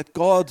can, but yet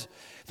God,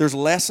 there's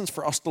lessons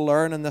for us to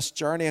learn in this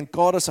journey, and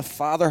God is a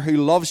Father who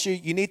loves you.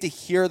 You need to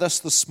hear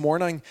this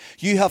morning.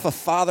 You have a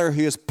Father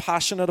who is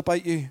passionate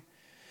about you.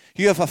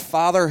 You have a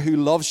Father who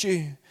loves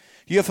you.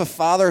 You have a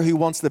Father who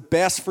wants the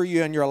best for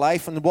you in your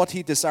life, and what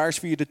he desires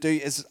for you to do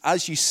is,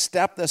 as you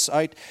step this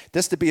out,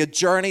 this to be a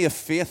journey of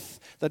faith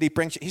that he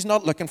brings you. He's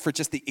not looking for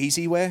just the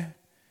easy way.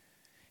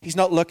 He's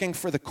not looking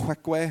for the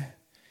quick way,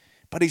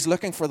 but he's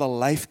looking for the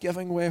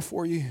life-giving way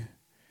for you.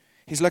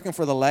 He's looking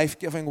for the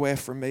life-giving way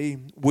for me.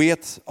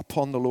 Wait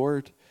upon the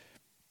Lord.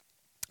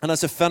 And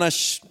as I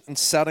finish in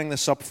setting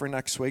this up for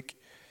next week,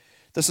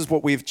 this is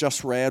what we've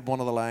just read,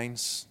 one of the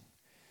lines.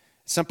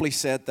 It simply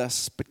said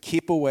this, but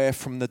keep away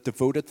from the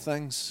devoted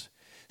things,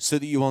 so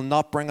that you will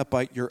not bring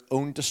about your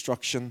own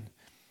destruction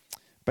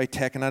by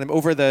taking at him.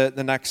 Over the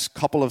next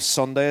couple of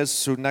Sundays,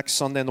 so next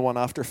Sunday and the one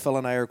after, Phil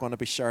and I are going to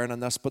be sharing on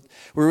this, but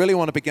we really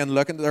want to begin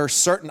looking. There are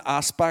certain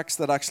aspects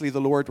that actually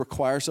the Lord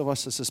requires of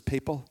us as his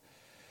people.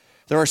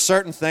 There are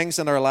certain things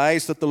in our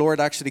lives that the Lord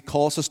actually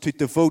calls us to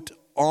devote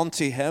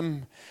onto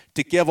him,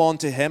 to give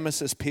onto him as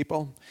his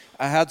people.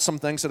 I had some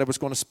things that I was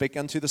going to speak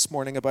into this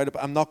morning about it,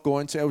 but I'm not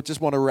going to. I just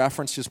want to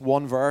reference just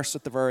one verse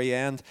at the very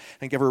end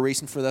and give a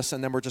reason for this,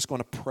 and then we're just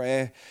going to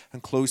pray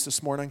and close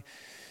this morning.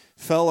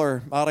 Phil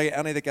or Maddie,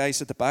 any of the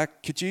guys at the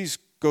back, could you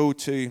go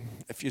to,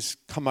 if you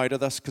come out of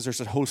this, because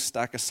there's a whole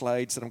stack of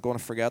slides that I'm going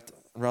to forget,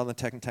 rather than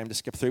taking time to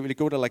skip through, will you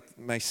go to like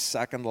my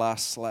second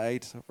last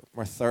slide,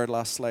 or third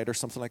last slide, or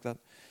something like that?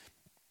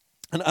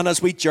 And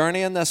as we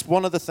journey in this,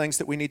 one of the things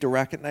that we need to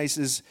recognize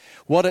is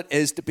what it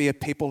is to be a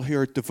people who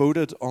are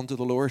devoted unto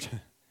the Lord.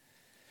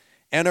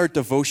 In our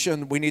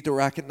devotion, we need to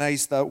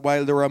recognize that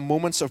while there are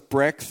moments of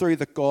breakthrough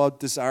that God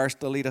desires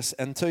to lead us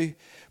into,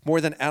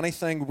 more than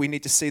anything, we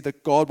need to see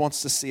that God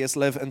wants to see us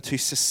live into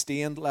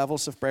sustained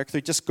levels of breakthrough.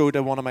 Just go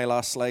to one of my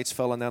last slides,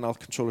 Phil, and then I'll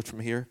control it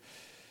from here.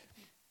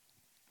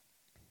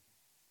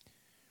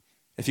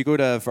 If you go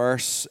to a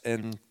verse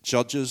in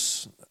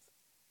Judges,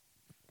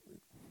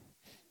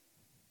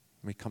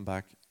 let me come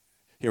back.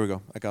 Here we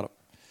go. I got it.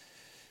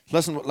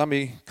 Listen, let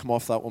me come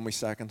off that 1 wee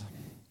second.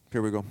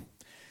 Here we go.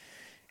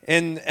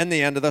 In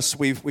the end of this,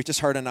 we've just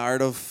heard a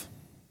narrative,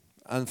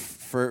 and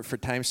for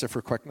time's sake,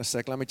 for quickness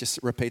sake, let me just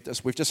repeat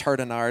this. We've just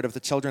heard a narrative. The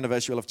children of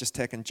Israel have just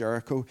taken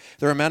Jericho.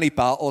 There are many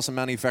battles and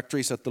many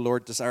victories that the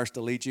Lord desires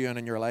to lead you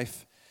in your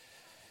life.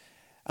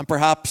 And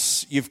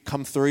perhaps you've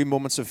come through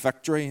moments of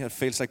victory. It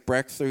feels like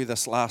breakthrough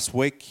this last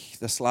week,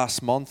 this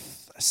last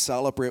month. I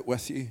celebrate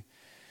with you.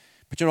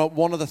 But you know what?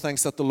 One of the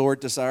things that the Lord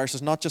desires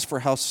is not just for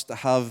us to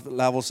have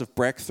levels of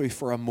breakthrough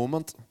for a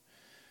moment.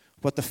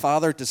 What the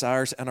Father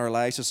desires in our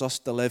lives is us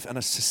to live in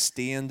a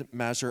sustained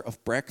measure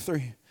of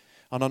breakthrough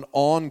and an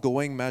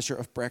ongoing measure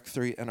of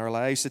breakthrough in our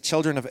lives. The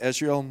children of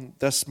Israel,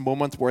 this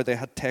moment where they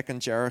had taken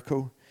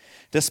Jericho,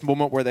 this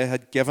moment where they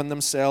had given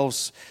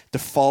themselves to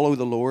follow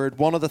the Lord,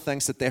 one of the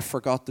things that they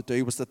forgot to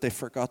do was that they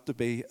forgot to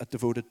be a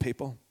devoted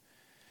people.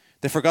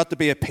 They forgot to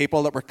be a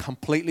people that were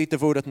completely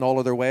devoted in all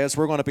of their ways.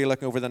 We're going to be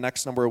looking over the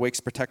next number of weeks,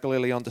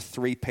 particularly on the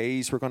 3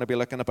 Ps. We're going to be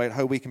looking about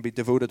how we can be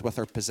devoted with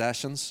our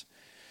possessions.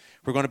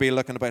 We're going to be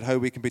looking about how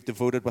we can be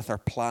devoted with our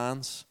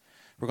plans.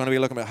 We're going to be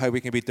looking at how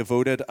we can be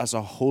devoted as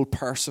a whole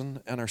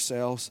person in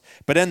ourselves.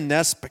 But in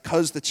this,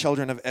 because the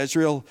children of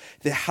Israel,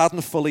 they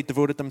hadn't fully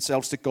devoted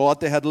themselves to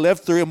God. They had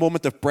lived through a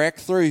moment of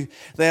breakthrough.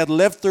 They had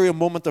lived through a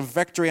moment of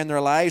victory in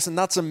their lives. And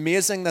that's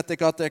amazing that they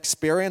got to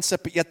experience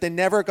it. But yet they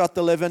never got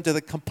to live into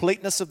the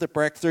completeness of the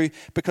breakthrough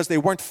because they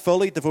weren't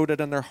fully devoted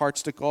in their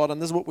hearts to God.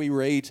 And this is what we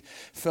read.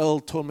 Phil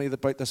told me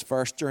about this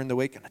verse during the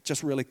week, and it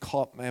just really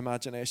caught my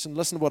imagination.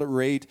 Listen to what it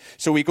read.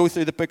 So we go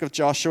through the book of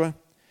Joshua.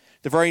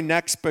 The very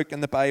next book in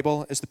the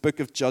Bible is the book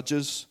of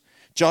Judges.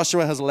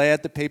 Joshua has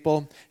led the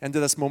people into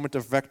this moment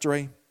of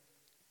victory.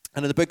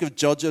 And in the book of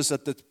Judges,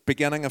 at the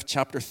beginning of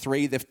chapter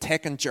 3, they've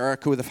taken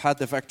Jericho, they've had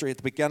the victory. At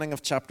the beginning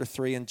of chapter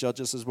 3 in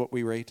Judges is what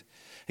we read.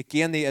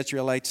 Again, the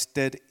Israelites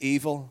did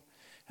evil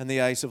in the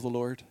eyes of the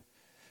Lord.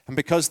 And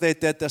because they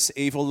did this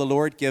evil, the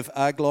Lord gave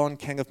Eglon,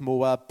 king of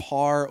Moab,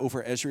 power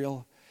over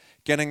Israel,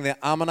 getting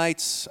the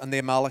Ammonites and the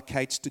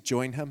Amalekites to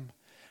join him.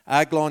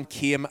 Eglon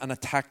came and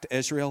attacked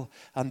Israel,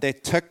 and they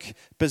took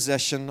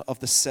possession of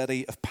the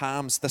city of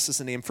palms. This is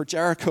the name for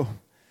Jericho.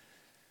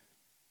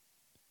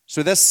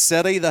 So this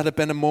city that had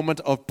been a moment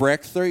of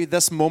breakthrough,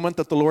 this moment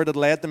that the Lord had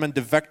led them into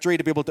victory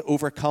to be able to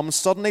overcome,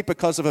 suddenly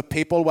because of a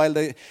people, while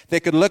they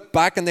could look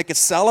back and they could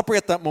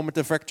celebrate that moment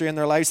of victory in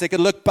their lives, they could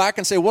look back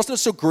and say, wasn't it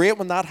so great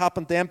when that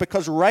happened then?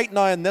 Because right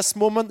now in this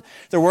moment,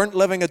 they weren't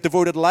living a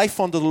devoted life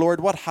unto the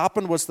Lord. What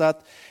happened was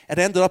that it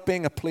ended up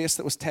being a place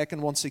that was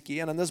taken once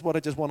again. And this is what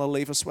I just want to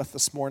leave us with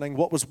this morning.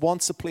 What was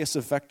once a place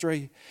of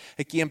victory,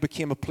 again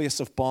became a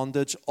place of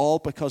bondage, all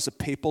because the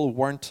people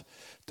weren't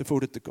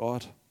devoted to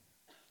God.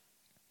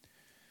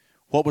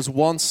 What was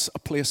once a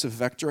place of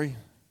victory,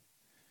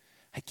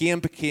 again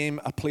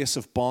became a place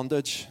of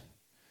bondage,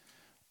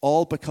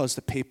 all because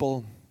the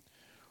people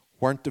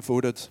weren't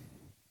devoted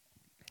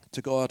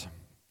to God.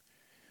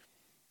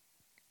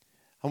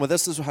 And with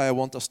this is how I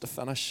want us to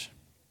finish.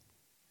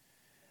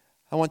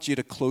 I want you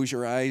to close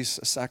your eyes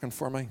a second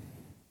for me.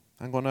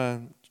 I'm going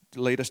to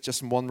lead us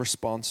just in one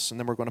response, and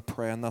then we're going to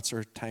pray, and that's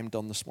our time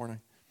done this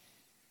morning.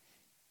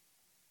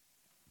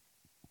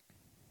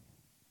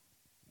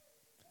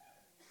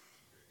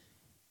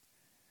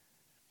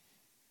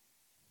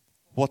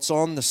 What's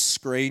on the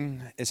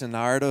screen is a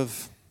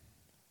narrative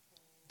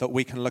that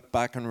we can look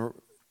back and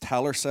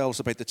tell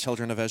ourselves about the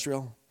children of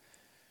Israel.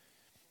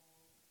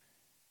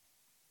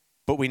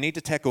 But we need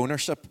to take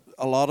ownership.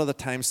 A lot of the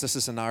times this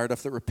is a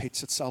narrative that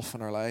repeats itself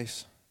in our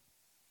lives.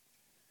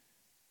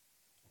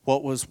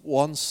 What was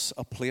once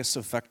a place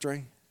of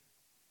victory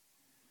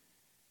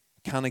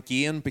can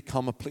again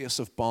become a place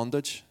of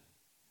bondage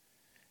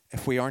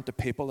if we aren't the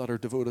people that are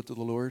devoted to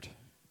the Lord.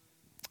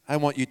 I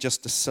want you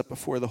just to sit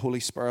before the Holy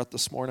Spirit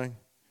this morning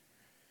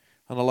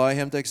and allow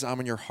Him to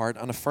examine your heart.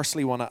 And I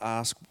firstly want to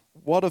ask,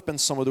 what have been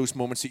some of those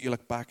moments that you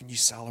look back and you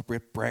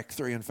celebrate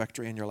breakthrough and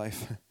victory in your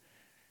life?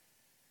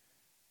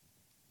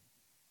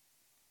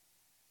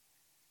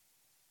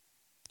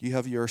 You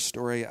have your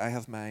story, I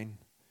have mine.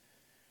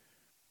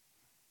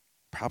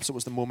 Perhaps it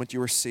was the moment you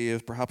were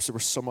saved. Perhaps there were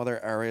some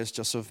other areas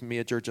just of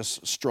major,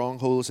 just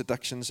strongholds,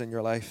 addictions in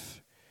your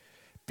life.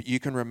 But you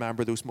can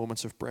remember those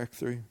moments of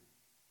breakthrough.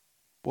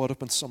 What have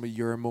been some of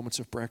your moments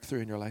of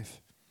breakthrough in your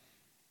life?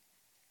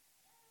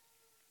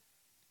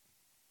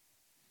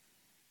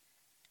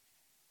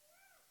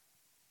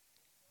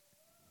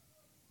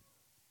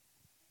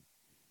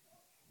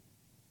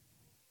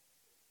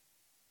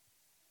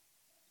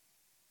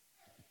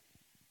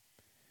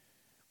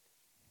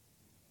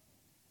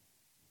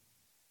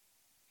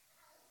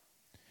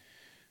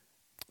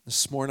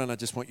 This morning, I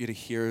just want you to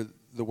hear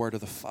the word of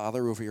the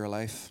Father over your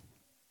life.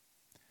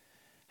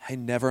 I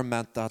never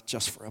meant that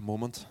just for a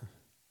moment.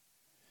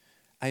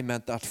 I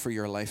meant that for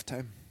your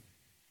lifetime.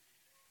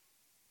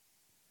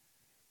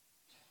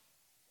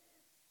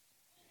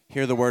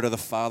 Hear the word of the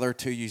Father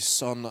to you,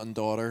 son and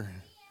daughter.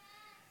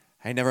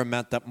 I never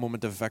meant that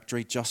moment of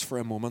victory just for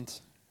a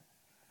moment.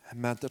 I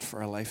meant it for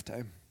a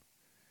lifetime.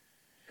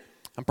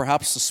 And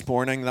perhaps this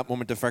morning, that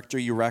moment of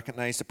victory, you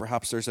recognize that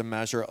perhaps there's a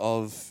measure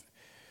of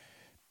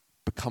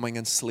becoming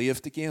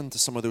enslaved again to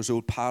some of those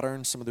old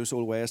patterns, some of those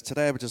old ways.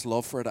 Today, I would just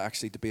love for it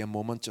actually to be a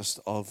moment just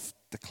of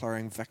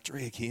declaring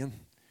victory again.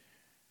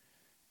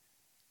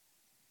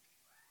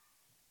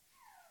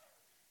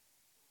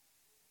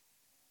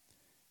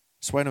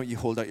 So why don't you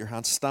hold out your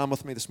hands? Stand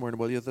with me this morning,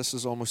 will you? This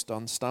is almost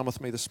done. Stand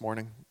with me this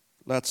morning.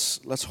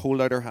 Let's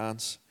hold out our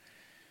hands.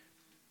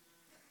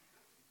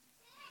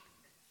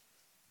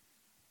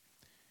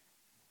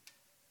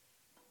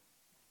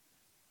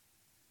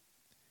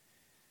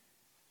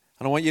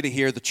 And I want you to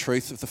hear the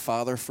truth of the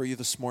Father for you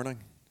this morning.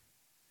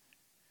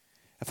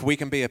 If we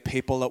can be a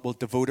people that will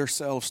devote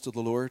ourselves to the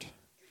Lord,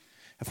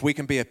 if we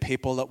can be a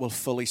people that will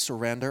fully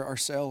surrender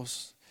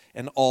ourselves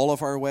in all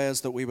of our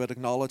ways, that we would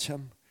acknowledge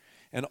Him,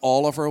 in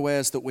all of our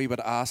ways that we would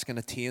ask and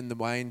attain the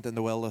mind and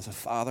the will of the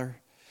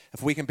Father,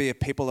 if we can be a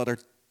people that are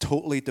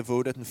totally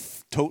devoted and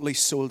totally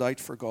sold out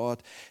for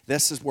God,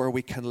 this is where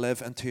we can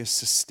live into a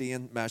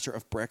sustained measure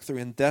of breakthrough.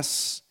 And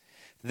this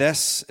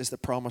is the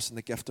promise and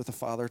the gift of the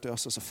Father to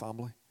us as a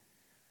family.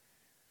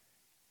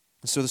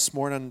 And so this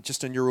morning,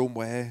 just in your own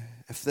way,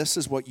 if this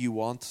is what you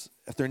want,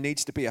 if there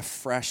needs to be a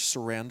fresh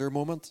surrender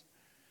moment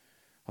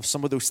of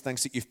some of those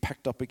things that you've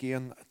picked up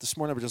again, this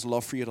morning I would just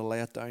love for you to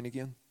lay it down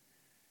again.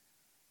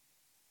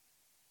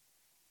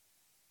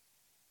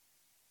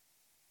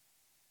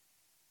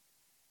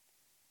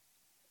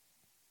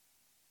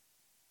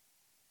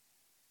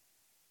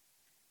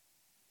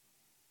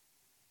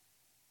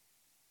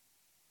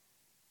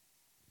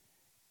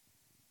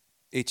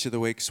 Each of the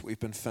weeks we've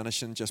been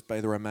finishing just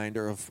by the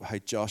reminder of how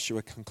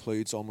Joshua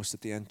concludes almost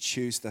at the end.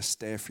 Choose this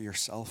day for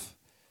yourself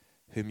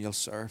whom you'll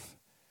serve.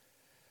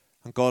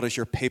 And God, as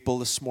your people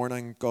this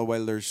morning, God,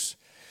 while there's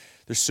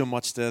so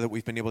much there that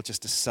we've been able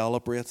just to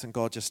celebrate, and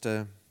God, just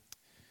to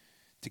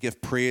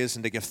give praise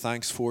and to give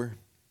thanks for.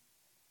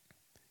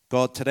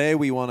 God, today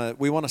we want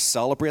to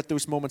celebrate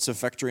those moments of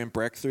victory and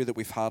breakthrough that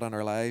we've had in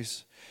our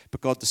lives.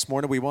 But God, this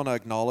morning we want to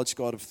acknowledge,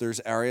 God, if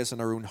there's areas in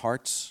our own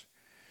hearts,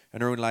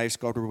 in our own lives,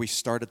 God, where we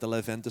started to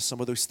live into some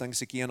of those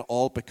things again,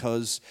 all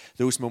because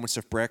those moments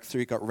of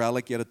breakthrough got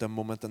relegated to a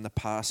moment in the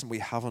past and we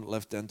haven't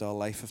lived into a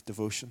life of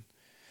devotion.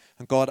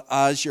 And God,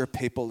 as your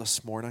people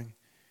this morning,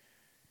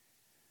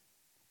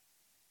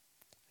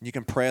 and you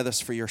can pray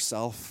this for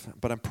yourself,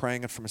 but I'm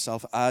praying it for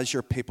myself. As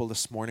your people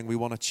this morning, we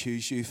want to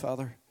choose you,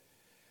 Father.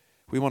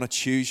 We want to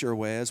choose your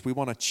ways. We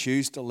want to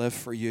choose to live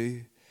for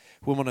you.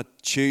 We want to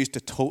choose to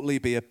totally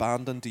be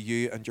abandoned to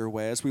you and your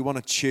ways. We want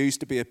to choose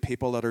to be a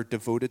people that are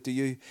devoted to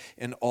you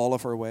in all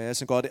of our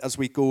ways. And God, as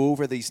we go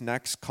over these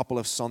next couple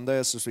of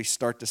Sundays, as we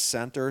start to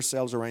center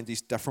ourselves around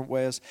these different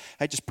ways,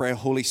 I just pray,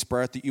 Holy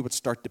Spirit, that you would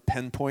start to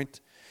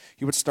pinpoint.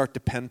 You would start to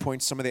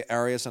pinpoint some of the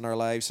areas in our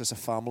lives as a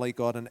family,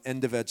 God, and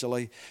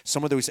individually,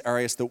 some of those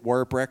areas that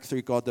were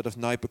breakthrough, God, that have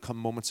now become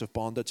moments of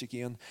bondage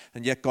again.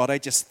 And yet, God, I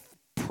just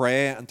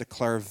pray and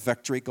declare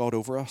victory, God,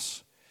 over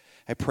us.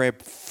 I pray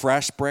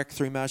fresh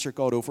breakthrough measure,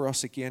 God, over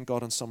us again,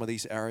 God, in some of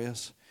these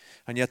areas.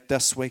 And yet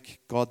this week,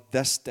 God,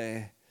 this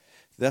day,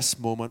 this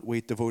moment,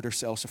 we devote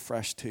ourselves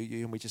afresh to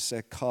you. And we just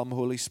say, come,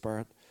 Holy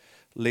Spirit,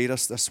 lead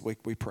us this week,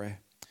 we pray.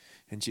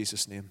 In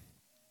Jesus' name,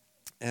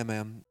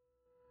 amen.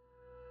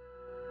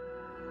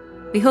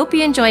 We hope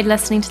you enjoyed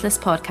listening to this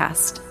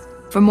podcast.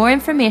 For more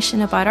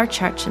information about our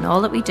church and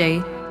all that we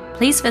do,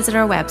 please visit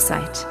our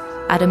website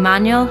at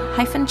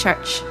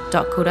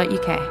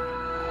emmanuel-church.co.uk.